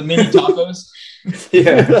 Yeah, with the mini tacos.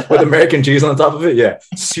 Yeah, with American cheese on top of it. Yeah,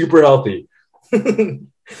 super healthy.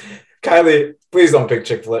 Kylie, please don't pick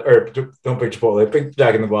Chick-fil-A or don't pick Chipotle. Pick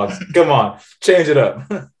Jack in the Box. Come on, change it up.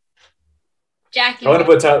 Jack in the Box. I want to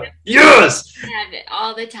put Tyler. Yes. I have it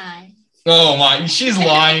all the time. Oh my, she's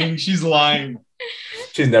lying. She's lying.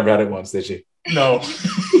 She's never had it once, did she? No.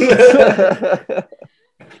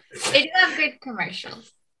 They do have good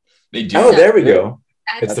commercials. They do. Oh, there we go.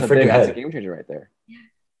 It's the freaking that's a head. game changer right there.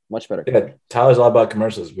 Much better. Yeah, Tyler's all about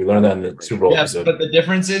commercials. We learned that in the Super Bowl episode. But the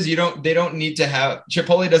difference is they don't need to have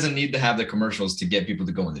Chipotle doesn't need to have the commercials to get people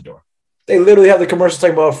to go in the door. They literally have the commercials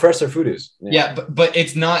talking about how fresh their food is. Yeah, but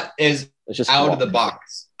it's not as It's just out of the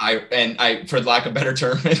box. I for lack of a better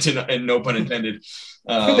term, and no pun intended.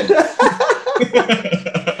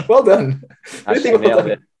 Well done. Nailed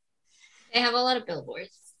it. They have a lot of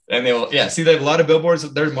billboards. And they will, see, they have a lot of billboards.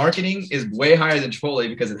 Their marketing is way higher than Chipotle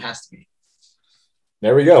because it has to be.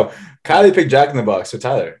 There we go. Kylie picked Jack in the Box. So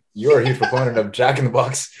Tyler, you're a huge proponent of Jack in the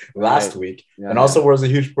Box last week, and also was a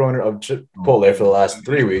huge proponent of Chipotle for the last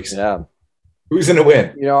 3 weeks. Yeah. Who's gonna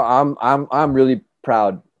win? You know, I'm really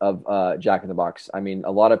proud of Jack in the Box. I mean,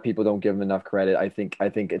 a lot of people don't give them enough credit. I think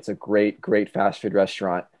it's a great fast food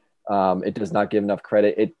restaurant. It does not give enough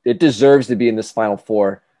credit. It deserves to be in this Final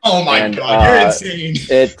Four. Oh my God, you're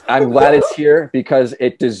insane. I'm glad it's here because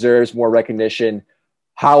it deserves more recognition.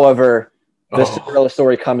 However, the Cinderella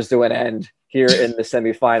story comes to an end here in the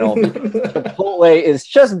semifinal. Chipotle is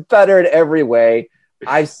just better in every way.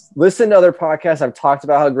 I've listened to other podcasts. I've talked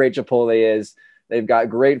about how great Chipotle is. They've got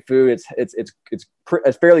great food.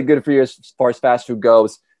 It's fairly good for you as far as fast food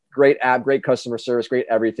goes. Great app, great customer service, great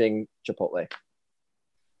everything. Chipotle.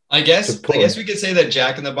 I guess we could say that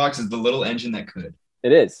Jack in the Box is the little engine that could.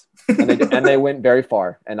 It is, and they went very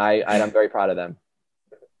far, and I'm very proud of them.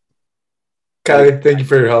 Kylie, thank you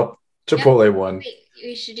for your help. Chipotle won. Wait,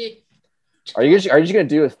 we should do. Are you just going to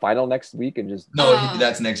do a final next week and just? No,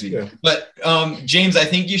 that's next week. Yeah. But James, I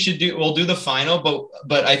think we'll do the final,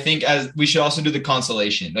 but I think as we should also do the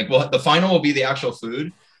consolation. Like, the final will be the actual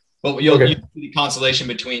food, but you'll do the consolation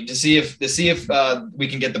between to see if we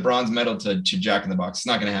can get the bronze medal to Jack in the Box. It's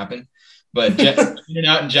not going to happen. But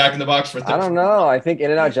In-N-Out and Jack in the Box for. I don't know. I think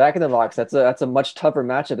In-N-Out, Jack in the Box. That's a much tougher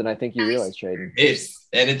matchup than I think you realize, Tradon.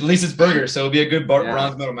 And at least it's burger, so it'll be a good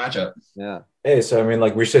bronze medal matchup. Yeah. Hey, so I mean,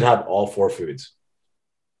 like, we should have all 4 foods.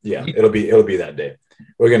 Yeah, it'll be that day.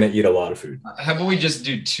 We're gonna eat a lot of food. How about we just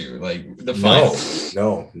do 2, like the final?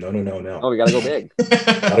 No. Oh, we gotta go big.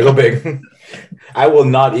 Gotta go big. I will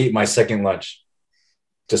not eat my second lunch,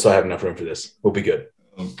 just so I have enough room for this. We'll be good.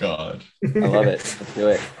 Oh God, I love it. Let's do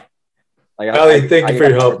it. Kylie, thank you for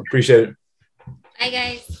your help. Appreciate it. Bye,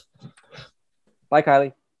 guys. Bye,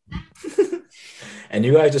 Kylie. And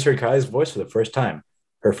you guys just heard Kylie's voice for the first time.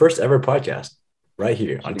 Her first ever podcast right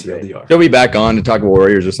here on TLDR. She'll be back on to talk about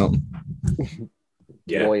Warriors or something.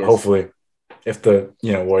 Yeah, hopefully. If the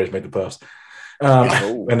Warriors make the playoffs.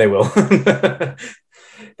 And they will.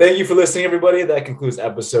 Thank you for listening, everybody. That concludes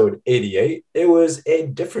episode 88. It was a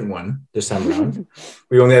different one this time around.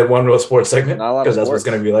 We only had one real sports segment because that's what it's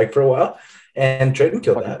going to be like for a while. And Tradon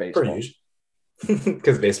killed that per usual.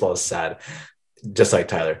 Because baseball is sad, just like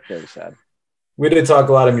Tyler. Very sad. We did talk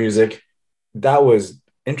a lot of music. That was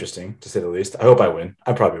interesting, to say the least. I hope I win.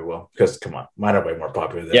 I probably will, because, come on, mine are way more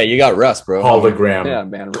popular than you got Russ, bro. Hologram, yeah,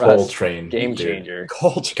 man, Coltrane. Game changer.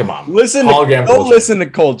 Come on. Listen to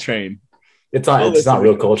Coltrane. It's not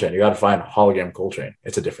real Coltrane. You got to find hologram Coltrane.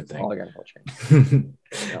 It's a different thing. Hologram Coltrane.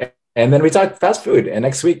 And then we talk fast food. And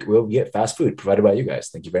next week, we'll get fast food provided by you guys.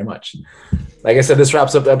 Thank you very much. Like I said, this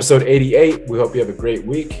wraps up episode 88. We hope you have a great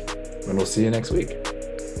week, and we'll see you next week.